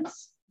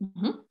audience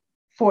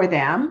for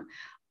them.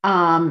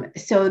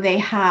 So they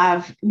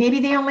have,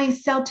 maybe they only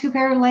sell 2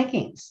 pair of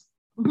leggings.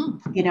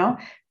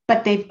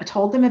 But they've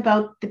told them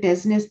about the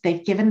business.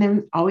 They've given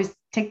them, always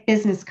take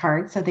business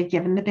cards. So they've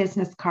given the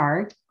business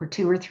card, or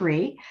 2 or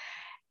 3,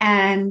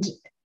 and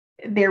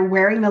they're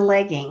wearing the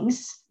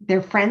leggings.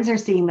 Their friends are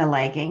seeing the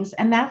leggings.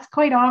 And that's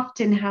quite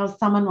often how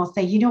someone will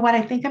say, you know what,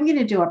 I think I'm going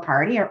to do a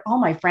party, or all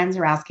my friends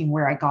are asking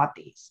where I got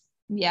these.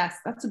 Yes,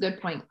 that's a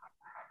good point.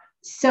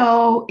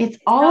 So it's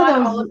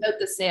all about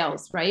the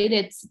sales, right?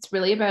 It's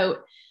really about,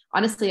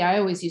 honestly, I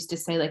always used to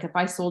say, like, if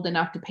I sold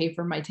enough to pay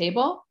for my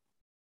table,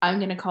 I'm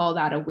going to call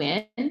that a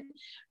win.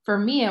 For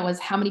me, it was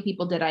how many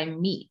people did I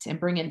meet and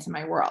bring into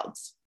my world?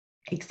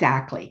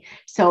 Exactly.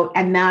 So,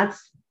 and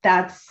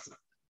that's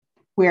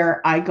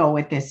where I go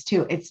with this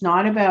too. It's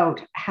not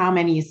about how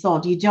many you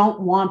sold. You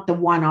don't want the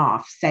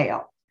one-off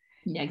sale.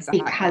 Yeah,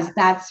 exactly. Because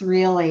that's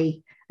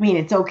really, I mean,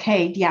 it's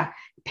okay. Yeah.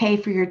 Pay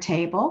for your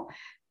table.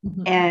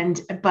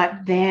 But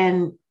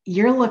then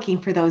you're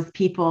looking for those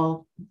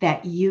people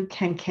that you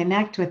can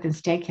connect with and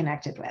stay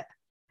connected with.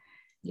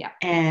 Yeah.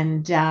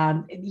 And,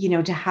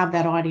 to have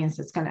that audience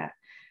that's going to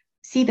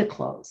see the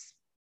close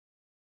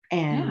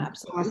and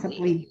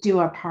possibly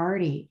do a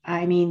party.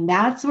 I mean,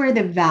 that's where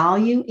the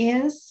value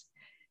is,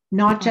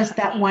 not just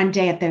that one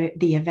day at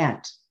the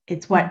event.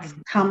 It's what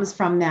comes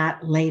from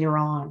that later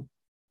on.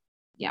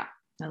 Yeah,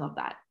 I love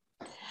that.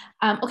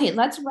 Okay,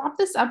 let's wrap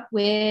this up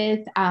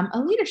with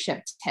a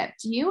leadership tip.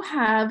 Do you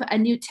have a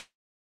new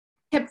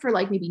tip for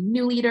like maybe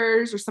new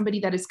leaders or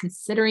somebody that is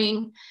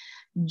considering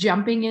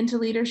jumping into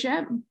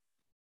leadership?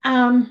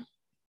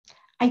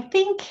 I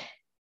think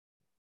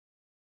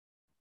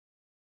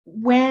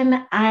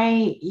when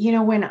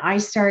I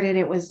started,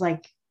 it was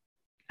like,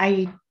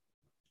 I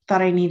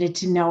thought I needed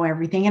to know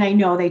everything. And I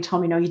know they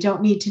told me, no, you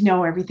don't need to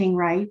know everything,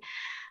 right?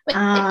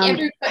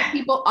 But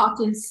people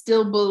often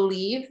still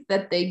believe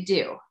that they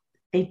do.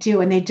 They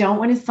do. And they don't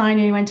want to sign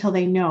anyone until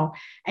they know.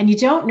 And you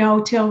don't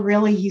know till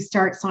really you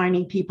start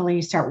signing people and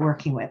you start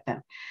working with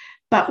them.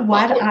 But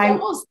we're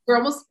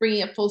almost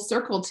bringing it full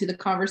circle to the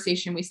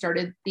conversation we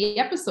started the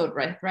episode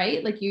with,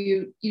 right? Like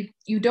you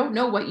don't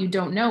know what you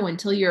don't know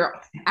until you're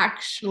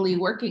actually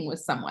working with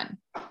someone.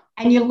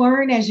 And you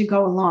learn as you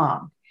go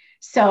along.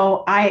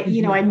 So I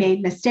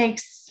made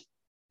mistakes.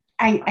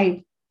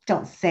 I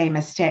don't say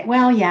mistake.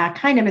 Well, yeah,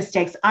 kind of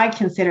mistakes. I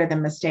consider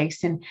them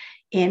mistakes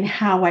in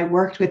how I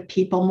worked with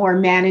people, more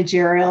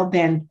managerial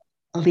than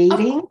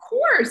leading.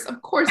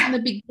 Of course. In the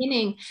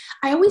beginning,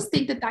 I always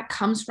think that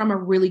comes from a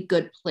really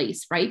good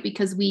place, right?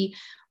 Because we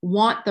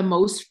want the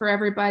most for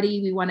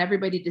everybody. We want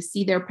everybody to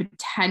see their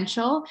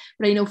potential.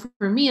 But I know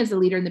for me as a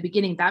leader in the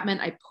beginning, that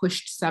meant I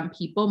pushed some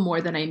people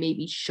more than I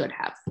maybe should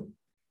have.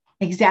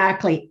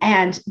 Exactly.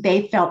 And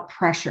they felt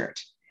pressured.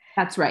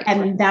 That's right.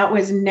 And that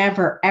was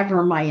never,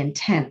 ever my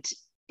intent.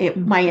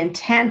 My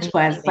intent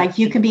was like,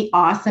 you can be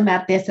awesome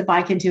at this. If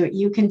I can do it,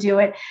 you can do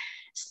it.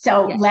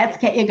 So let's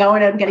get you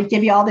going. I'm going to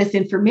give you all this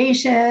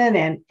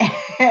information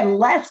and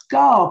let's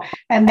go.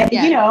 And then,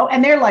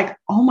 and they're like,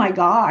 oh my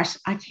gosh,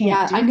 I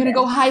can't. I'm going to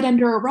go hide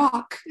under a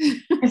rock.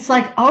 It's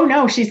like, oh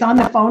no, she's on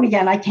the phone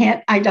again.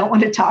 I don't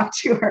want to talk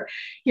to her.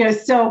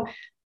 So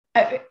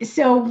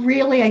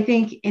really, I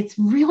think it's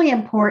really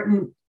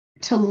important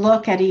to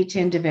look at each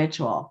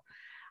individual.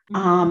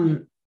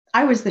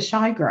 I was the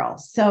shy girl.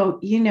 So,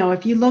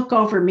 if you look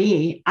over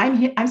me,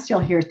 I'm still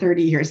here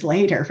 30 years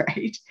later,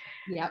 right?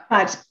 Yeah.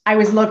 But I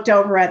was looked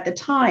over at the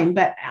time,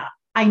 but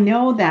I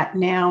know that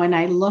now, and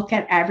I look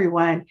at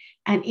everyone,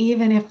 and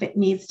even if it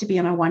needs to be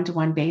on a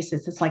one-to-one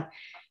basis, it's like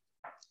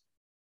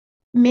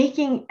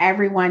making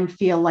everyone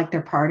feel like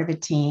they're part of a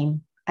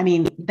team. I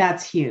mean,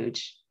 that's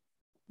huge.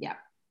 Yeah.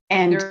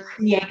 And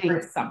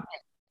creating something.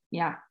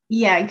 Yeah.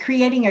 Yeah.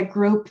 Creating a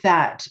group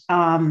that,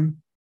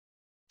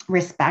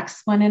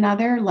 respects one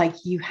another. Like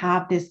you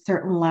have this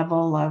certain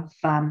level of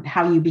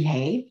how you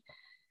behave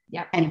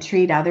and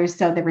treat others.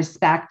 So the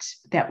respect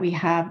that we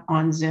have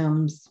on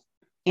Zooms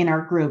in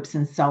our groups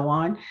and so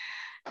on,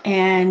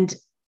 and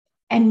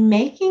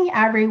making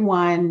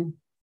everyone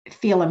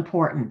feel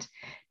important,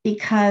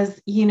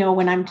 because,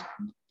 when I'm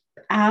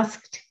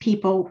asked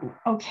people,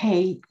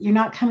 okay, you're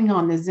not coming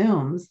on the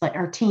Zooms, like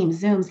our team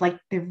Zooms, like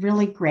they're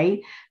really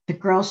great. The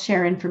girls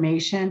share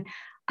information,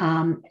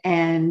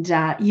 and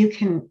you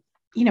can,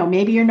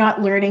 maybe you're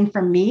not learning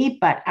from me,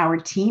 but our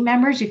team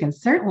members, you can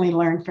certainly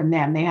learn from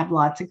them. They have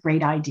lots of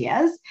great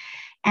ideas,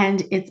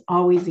 and it's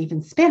always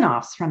even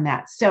spin-offs from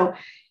that. So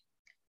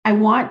I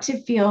want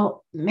to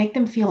make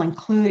them feel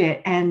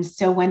included. And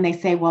so when they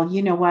say, well,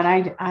 you know what,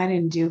 I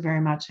didn't do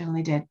very much. I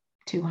only did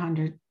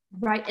 200.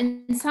 Right.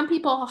 And some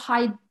people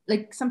hide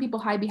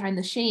behind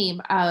the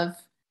shame of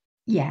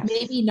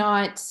maybe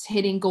not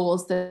hitting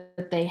goals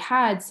that they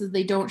had, so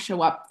they don't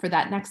show up for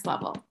that next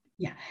level.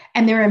 Yeah.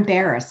 And they're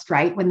embarrassed,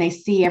 right? When they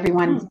see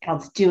everyone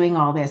else doing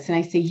all this. And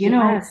I say,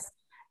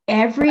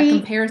 every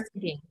comparison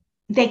game.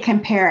 They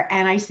compare.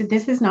 And I said,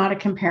 this is not a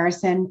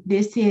comparison.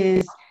 This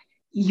is,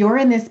 you're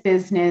in this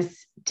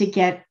business to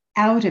get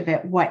out of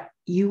it what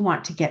you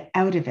want to get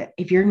out of it.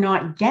 If you're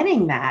not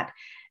getting that,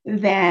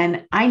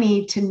 then I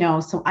need to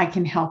know so I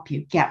can help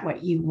you get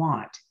what you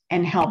want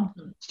and help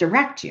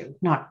direct you,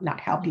 not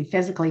help you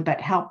physically, but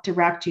help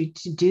direct you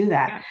to do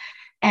that. Yeah.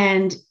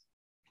 And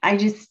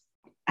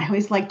I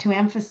always like to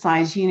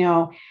emphasize,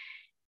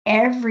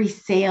 every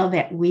sale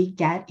that we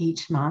get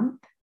each month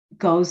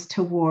goes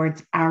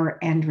towards our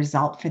end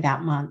result for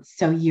that month.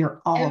 So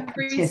you're all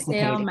participating. Every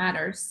sale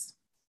matters.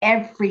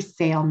 Every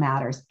sale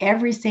matters.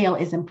 Every sale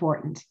is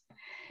important.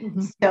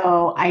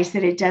 So I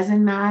said, it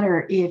doesn't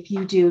matter if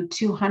you do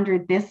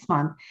 200 this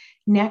month,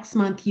 next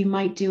month you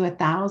might do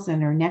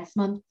 1,000, or next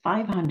month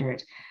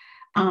 500.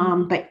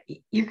 But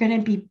you're going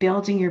to be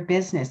building your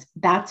business.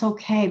 That's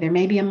okay. There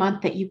may be a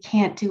month that you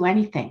can't do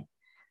anything.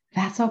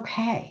 That's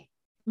okay.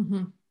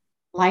 Mm-hmm.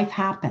 Life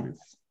happens.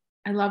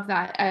 I love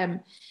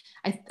that.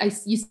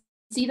 You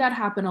see that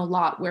happen a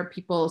lot where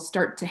people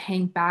start to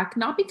hang back,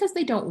 not because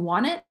they don't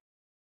want it,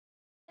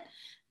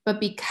 but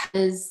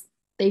because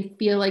they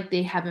feel like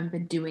they haven't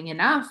been doing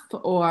enough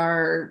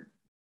or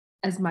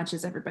as much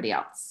as everybody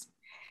else.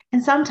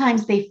 And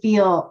sometimes they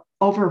feel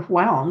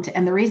overwhelmed.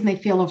 And the reason they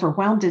feel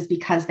overwhelmed is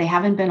because they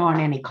haven't been on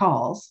any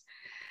calls.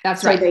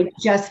 That's right. So they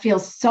just feel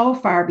so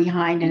far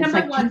behind. And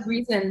number one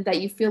reason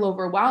that you feel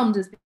overwhelmed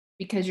is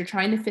because you're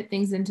trying to fit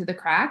things into the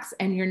cracks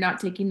and you're not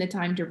taking the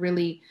time to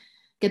really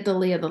get the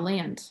lay of the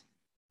land.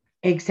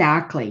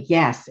 Exactly.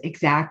 Yes,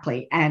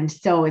 exactly. And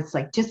so it's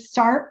like, just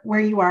start where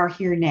you are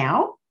here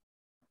now.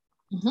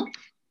 Mm-hmm.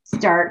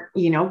 Start,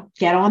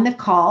 get on the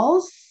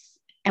calls,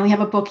 and we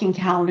have a booking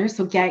calendar.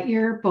 So get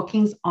your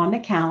bookings on the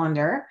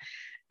calendar.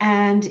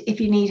 And if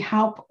you need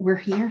help, we're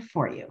here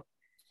for you.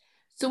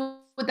 So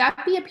would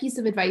that be a piece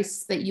of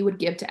advice that you would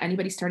give to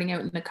anybody starting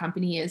out in the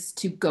company, is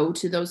to go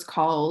to those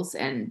calls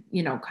and,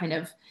 kind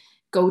of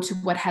go to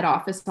what head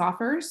office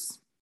offers?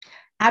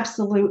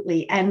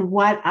 Absolutely. And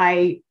what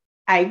I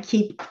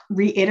keep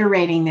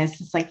reiterating this,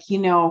 is like,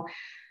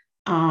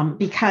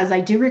 because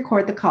I do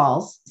record the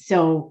calls.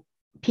 So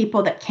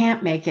people that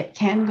can't make it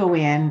can go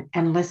in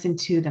and listen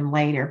to them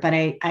later. But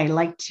I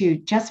like to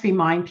just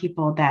remind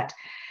people that,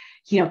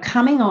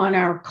 coming on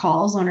our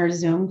calls, on our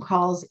Zoom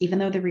calls, even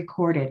though they're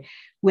recorded,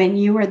 when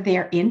you are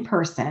there in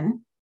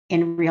person,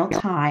 in real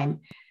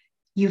time,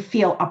 you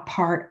feel a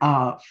part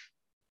of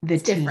the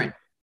team. Different.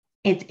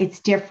 It's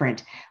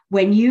different.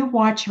 When you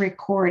watch a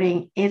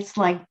recording, it's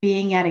like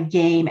being at a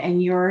game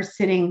and you're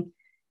sitting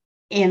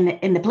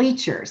in the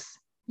bleachers.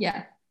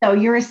 Yeah. So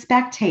you're a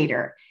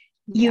spectator.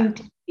 Yeah.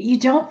 You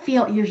don't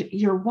feel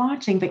you're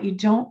watching, but you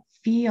don't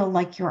feel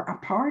like you're a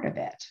part of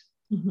it.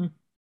 Mm-hmm.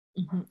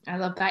 Mm-hmm. I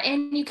love that.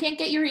 And you can't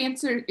get your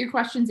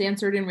questions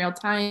answered in real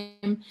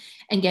time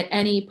and get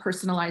any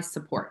personalized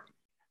support.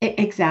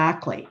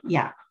 Exactly.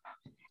 Yeah.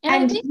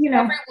 And I think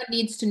everyone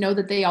needs to know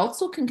that they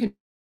also can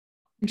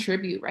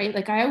contribute, right?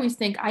 Like, I always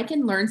think I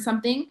can learn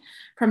something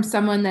from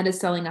someone that is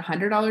selling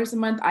 $100 a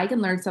month. I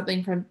can learn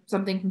something from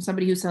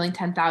somebody who's selling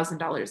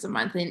 $10,000 a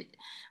month. And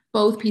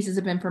both pieces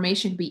of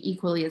information can be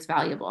equally as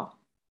valuable.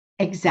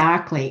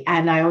 Exactly.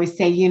 And I always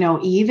say,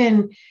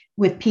 even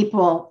with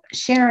people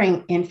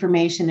sharing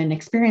information and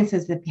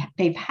experiences that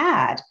they've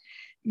had,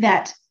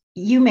 that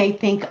you may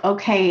think,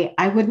 okay,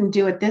 I wouldn't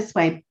do it this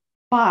way,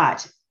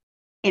 but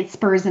it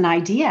spurs an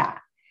idea.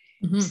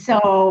 Mm-hmm.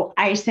 So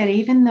I said,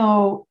 even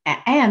though,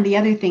 and the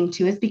other thing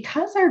too, is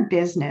because our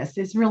business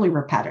is really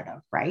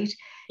repetitive, right?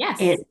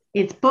 Yes.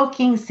 It's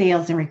booking,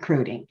 sales, and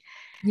recruiting.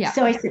 Yeah.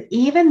 So I said,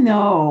 even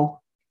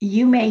though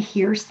you may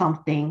hear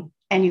something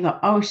and you go,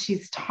 oh,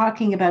 she's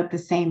talking about the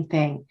same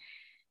thing,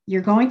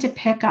 you're going to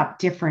pick up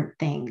different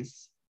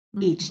things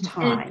each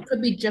time. And it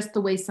could be just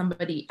the way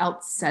somebody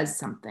else says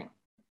something.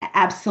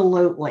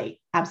 Absolutely.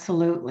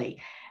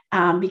 Absolutely.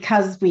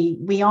 Because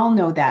we all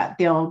know that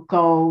they'll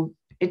go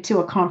to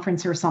a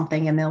conference or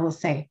something and they'll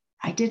say,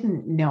 I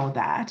didn't know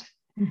that.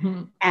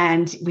 Mm-hmm.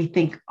 And we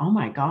think, oh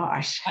my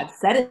gosh. I've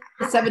said it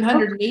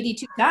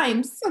 782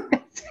 times. I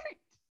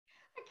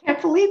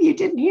can't believe you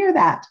didn't hear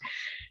that.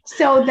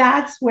 So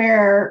that's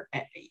where,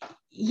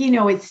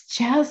 it's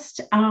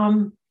just,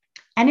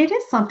 and it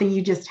is something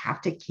you just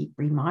have to keep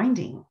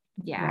reminding.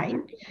 Yeah. Right.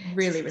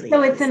 Really, really.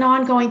 So it's an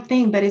ongoing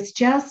thing, but it's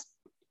just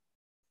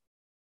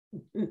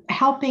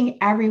helping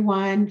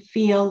everyone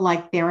feel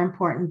like they're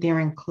important, they're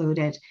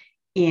included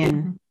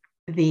in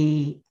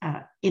the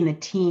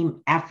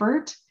team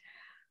effort,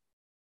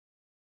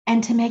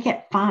 and to make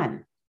it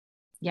fun.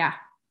 Yeah,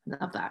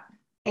 love that.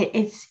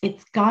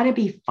 It's got to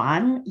be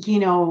fun,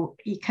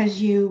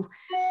 because you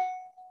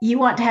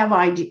want to have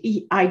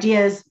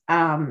ideas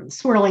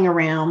swirling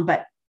around,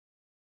 but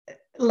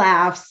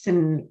laughs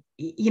and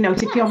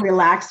to feel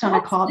relaxed on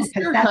a call,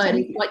 because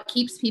that's what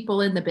keeps people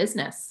in the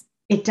business.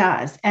 It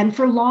does. And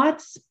for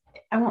lots,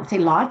 I won't say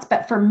lots,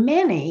 but for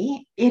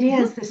many, it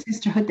is the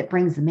sisterhood that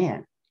brings them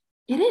in.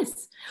 It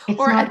is.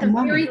 Or at the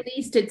very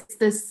least, it's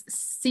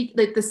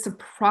the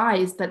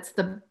surprise that's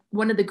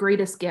one of the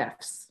greatest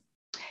gifts.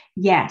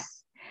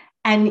 Yes.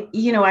 And,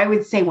 I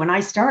would say when I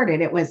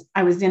started,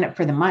 I was in it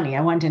for the money.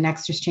 I wanted an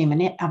extra stream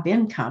of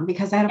income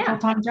because I had a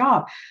full-time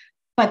job.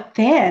 But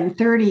then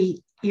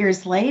 30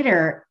 years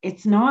later,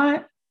 it's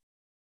not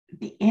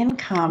the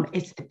income,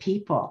 it's the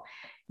people.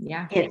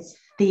 Yeah. It's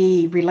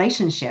the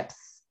relationships,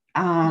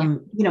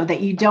 that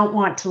you don't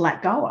want to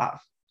let go of.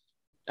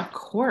 Of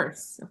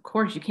course.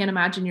 You can't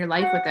imagine your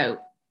life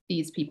without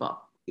these people.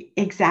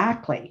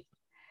 Exactly.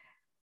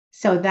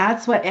 So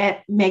that's what it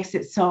makes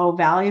it so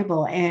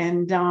valuable,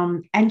 and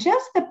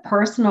just the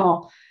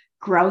personal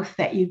growth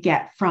that you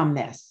get from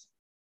this.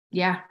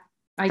 Yeah.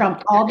 I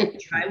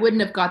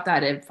wouldn't have got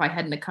that if I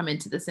hadn't come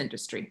into this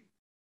industry.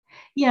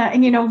 Yeah.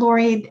 And,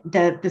 Lori,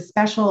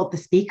 the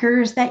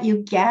speakers that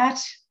you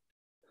get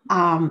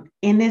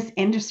in this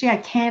industry, I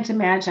can't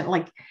imagine,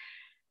 like,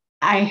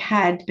 I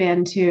had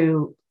been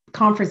to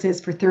conferences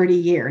for 30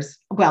 years.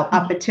 Well,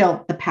 up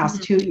until the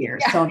past 2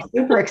 years. Yeah. So I'm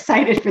super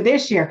excited for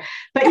this year.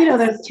 But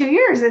those 2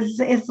 years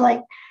is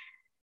like,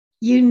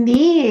 you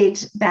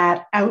need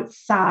that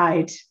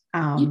outside.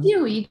 You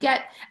do. You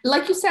get,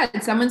 like you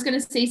said, someone's going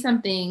to say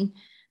something,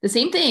 the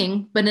same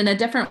thing, but in a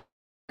different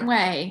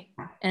way,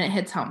 and it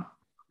hits home.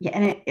 Yeah,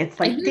 and it's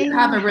like you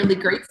have a really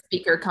great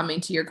speaker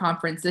coming to your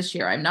conference this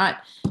year. I'm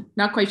not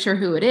quite sure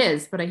who it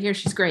is, but I hear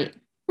she's great.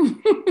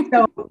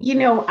 So,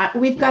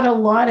 we've got a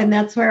lot, and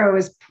that's where I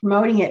was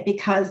promoting it,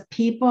 because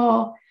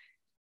people,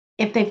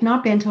 if they've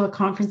not been to a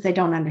conference, they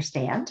don't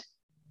understand.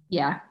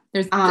 Yeah,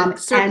 there's a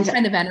certain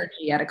kind of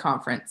energy at a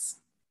conference.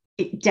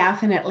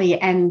 Definitely.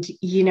 And,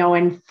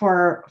 and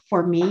for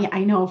me,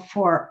 I know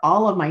for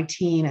all of my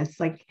team, it's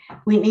like,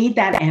 we need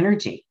that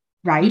energy,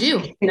 right? You do.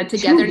 The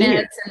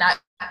togetherness and that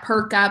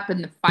perk up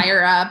and the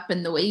fire up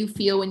and the way you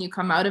feel when you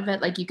come out of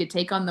it, like you could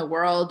take on the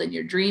world and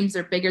your dreams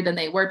are bigger than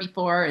they were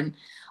before and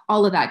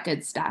all of that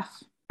good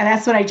stuff. And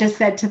that's what I just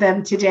said to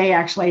them today.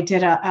 Actually, I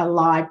did a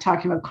live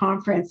talking about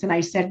conference, and I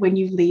said, when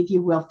you leave,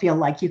 you will feel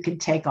like you can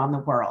take on the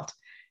world.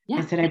 Yeah.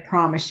 I said, I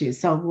promise you.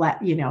 So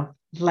let's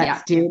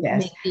do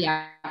this. Make the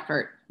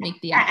effort.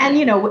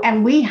 And,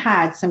 and we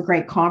had some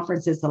great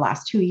conferences the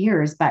last 2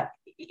 years, but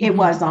it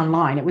was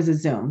online. It was a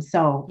Zoom.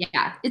 So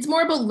yeah, it's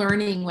more about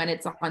learning when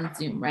it's on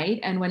Zoom, right?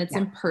 And when it's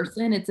in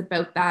person, it's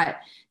about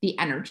the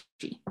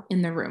energy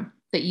in the room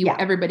that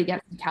everybody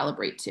gets to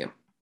calibrate to.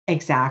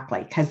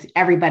 Exactly. Because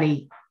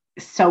everybody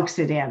soaks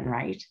it in,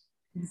 right?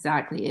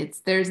 Exactly.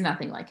 There's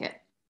nothing like it.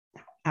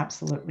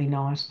 Absolutely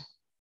not.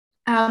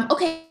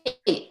 Okay.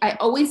 I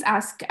always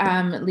ask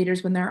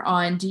leaders when they're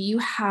on, do you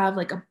have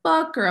like a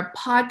book or a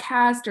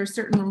podcast or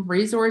certain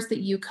resource that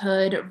you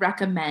could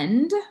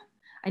recommend?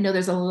 I know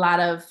there's a lot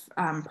of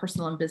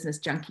personal and business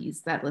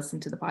junkies that listen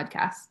to the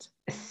podcast.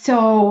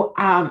 So,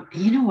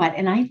 you know what?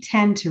 And I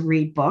tend to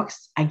read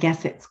books. I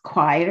guess it's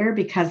quieter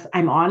because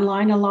I'm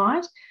online a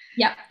lot.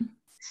 Yep.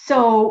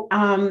 So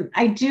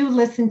I do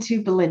listen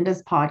to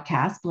Belinda's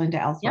podcast, Belinda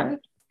Ellsworth.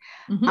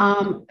 Yep.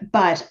 Mm-hmm.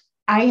 But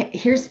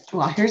here's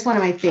one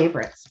of my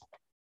favorites.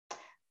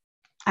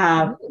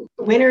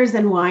 Winners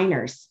and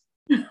Whiners.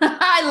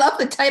 I love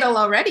the title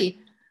already.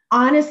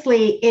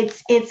 Honestly,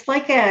 it's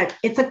like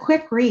it's a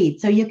quick read.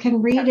 So you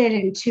can read it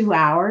in 2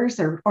 hours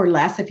or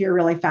less if you're a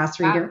really fast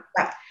reader.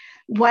 Wow. But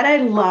what I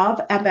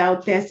love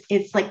about this,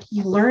 it's like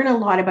you learn a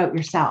lot about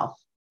yourself.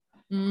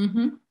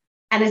 Mm-hmm.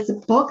 And it's a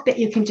book that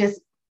you can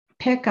just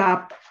pick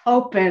up,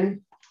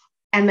 open,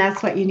 and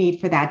that's what you need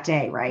for that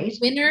day, right?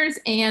 Winners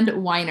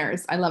and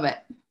Whiners. I love it.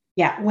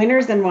 Yeah,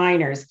 Winners and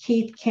Whiners,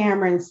 Keith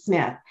Cameron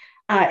Smith.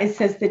 It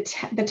says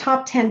the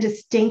top 10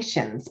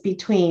 distinctions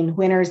between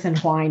winners and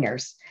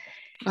whiners.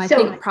 I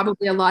think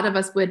probably a lot of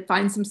us would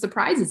find some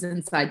surprises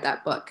inside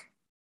that book.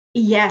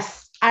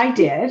 Yes, I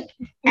did.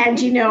 And,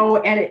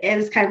 and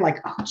it's kind of like,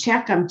 oh,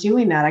 check, I'm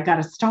doing that. I got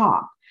to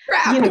stop.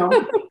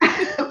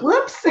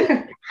 Whoops.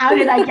 How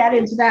did I get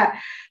into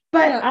that?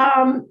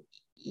 But,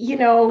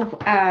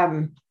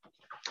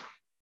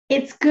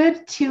 it's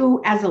good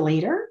too, as a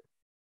leader,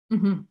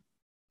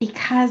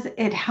 because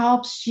it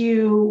helps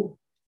you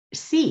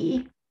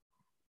see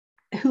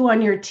who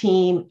on your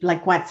team,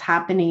 like what's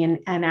happening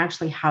and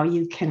actually how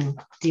you can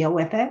deal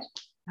with it.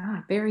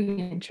 Very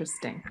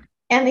interesting.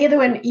 And the other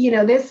one,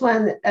 this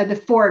one,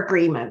 the 4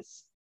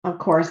 agreements, of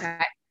course,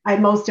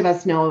 most of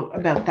us know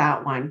about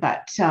that one,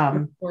 but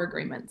 4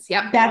 agreements.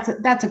 Yep.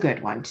 That's a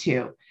good one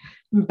too.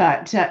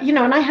 But,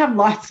 and I have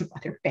lots of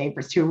other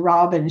favorites too,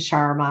 Robin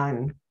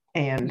Sharma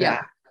and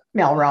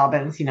Mel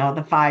Robbins, the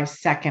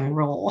 5-second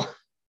rule.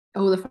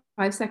 Oh, the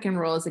 5-second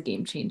rule is a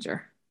game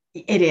changer.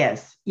 It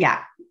is.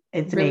 Yeah.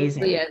 It's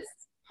amazing. It really is.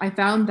 I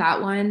found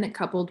that one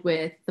coupled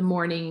with the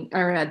morning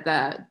or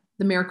the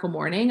Miracle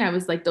Morning. I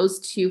was like, those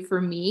two for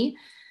me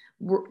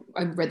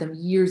I read them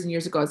years and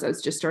years ago as I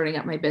was just starting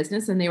up my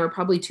business. And they were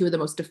probably 2 of the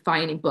most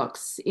defining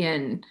books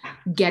in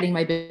getting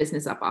my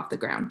business up off the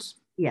ground.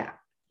 Yeah.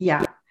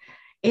 Yeah.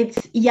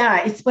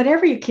 It's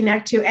whatever you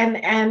connect to.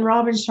 And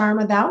Robin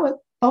Sharma, that was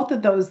both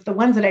of those, the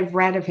ones that I've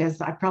read of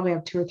his, I probably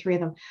have 2 or 3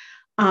 of them.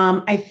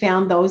 I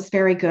found those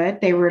very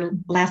good. They were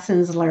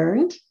lessons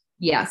learned.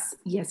 Yes.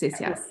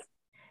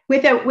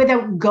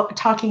 Without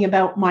talking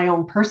about my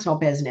own personal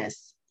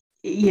business,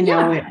 it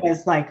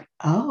was like,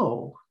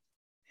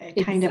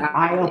 kind of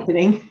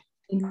eye-opening.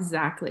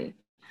 Exactly.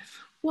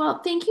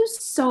 Well, thank you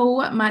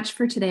so much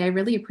for today. I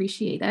really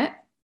appreciate it.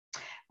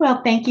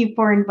 Well, thank you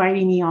for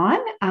inviting me on.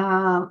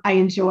 I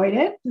enjoyed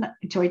it.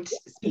 Enjoyed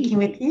speaking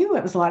with you.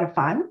 It was a lot of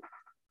fun.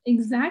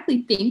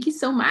 Exactly. Thank you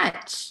so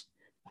much.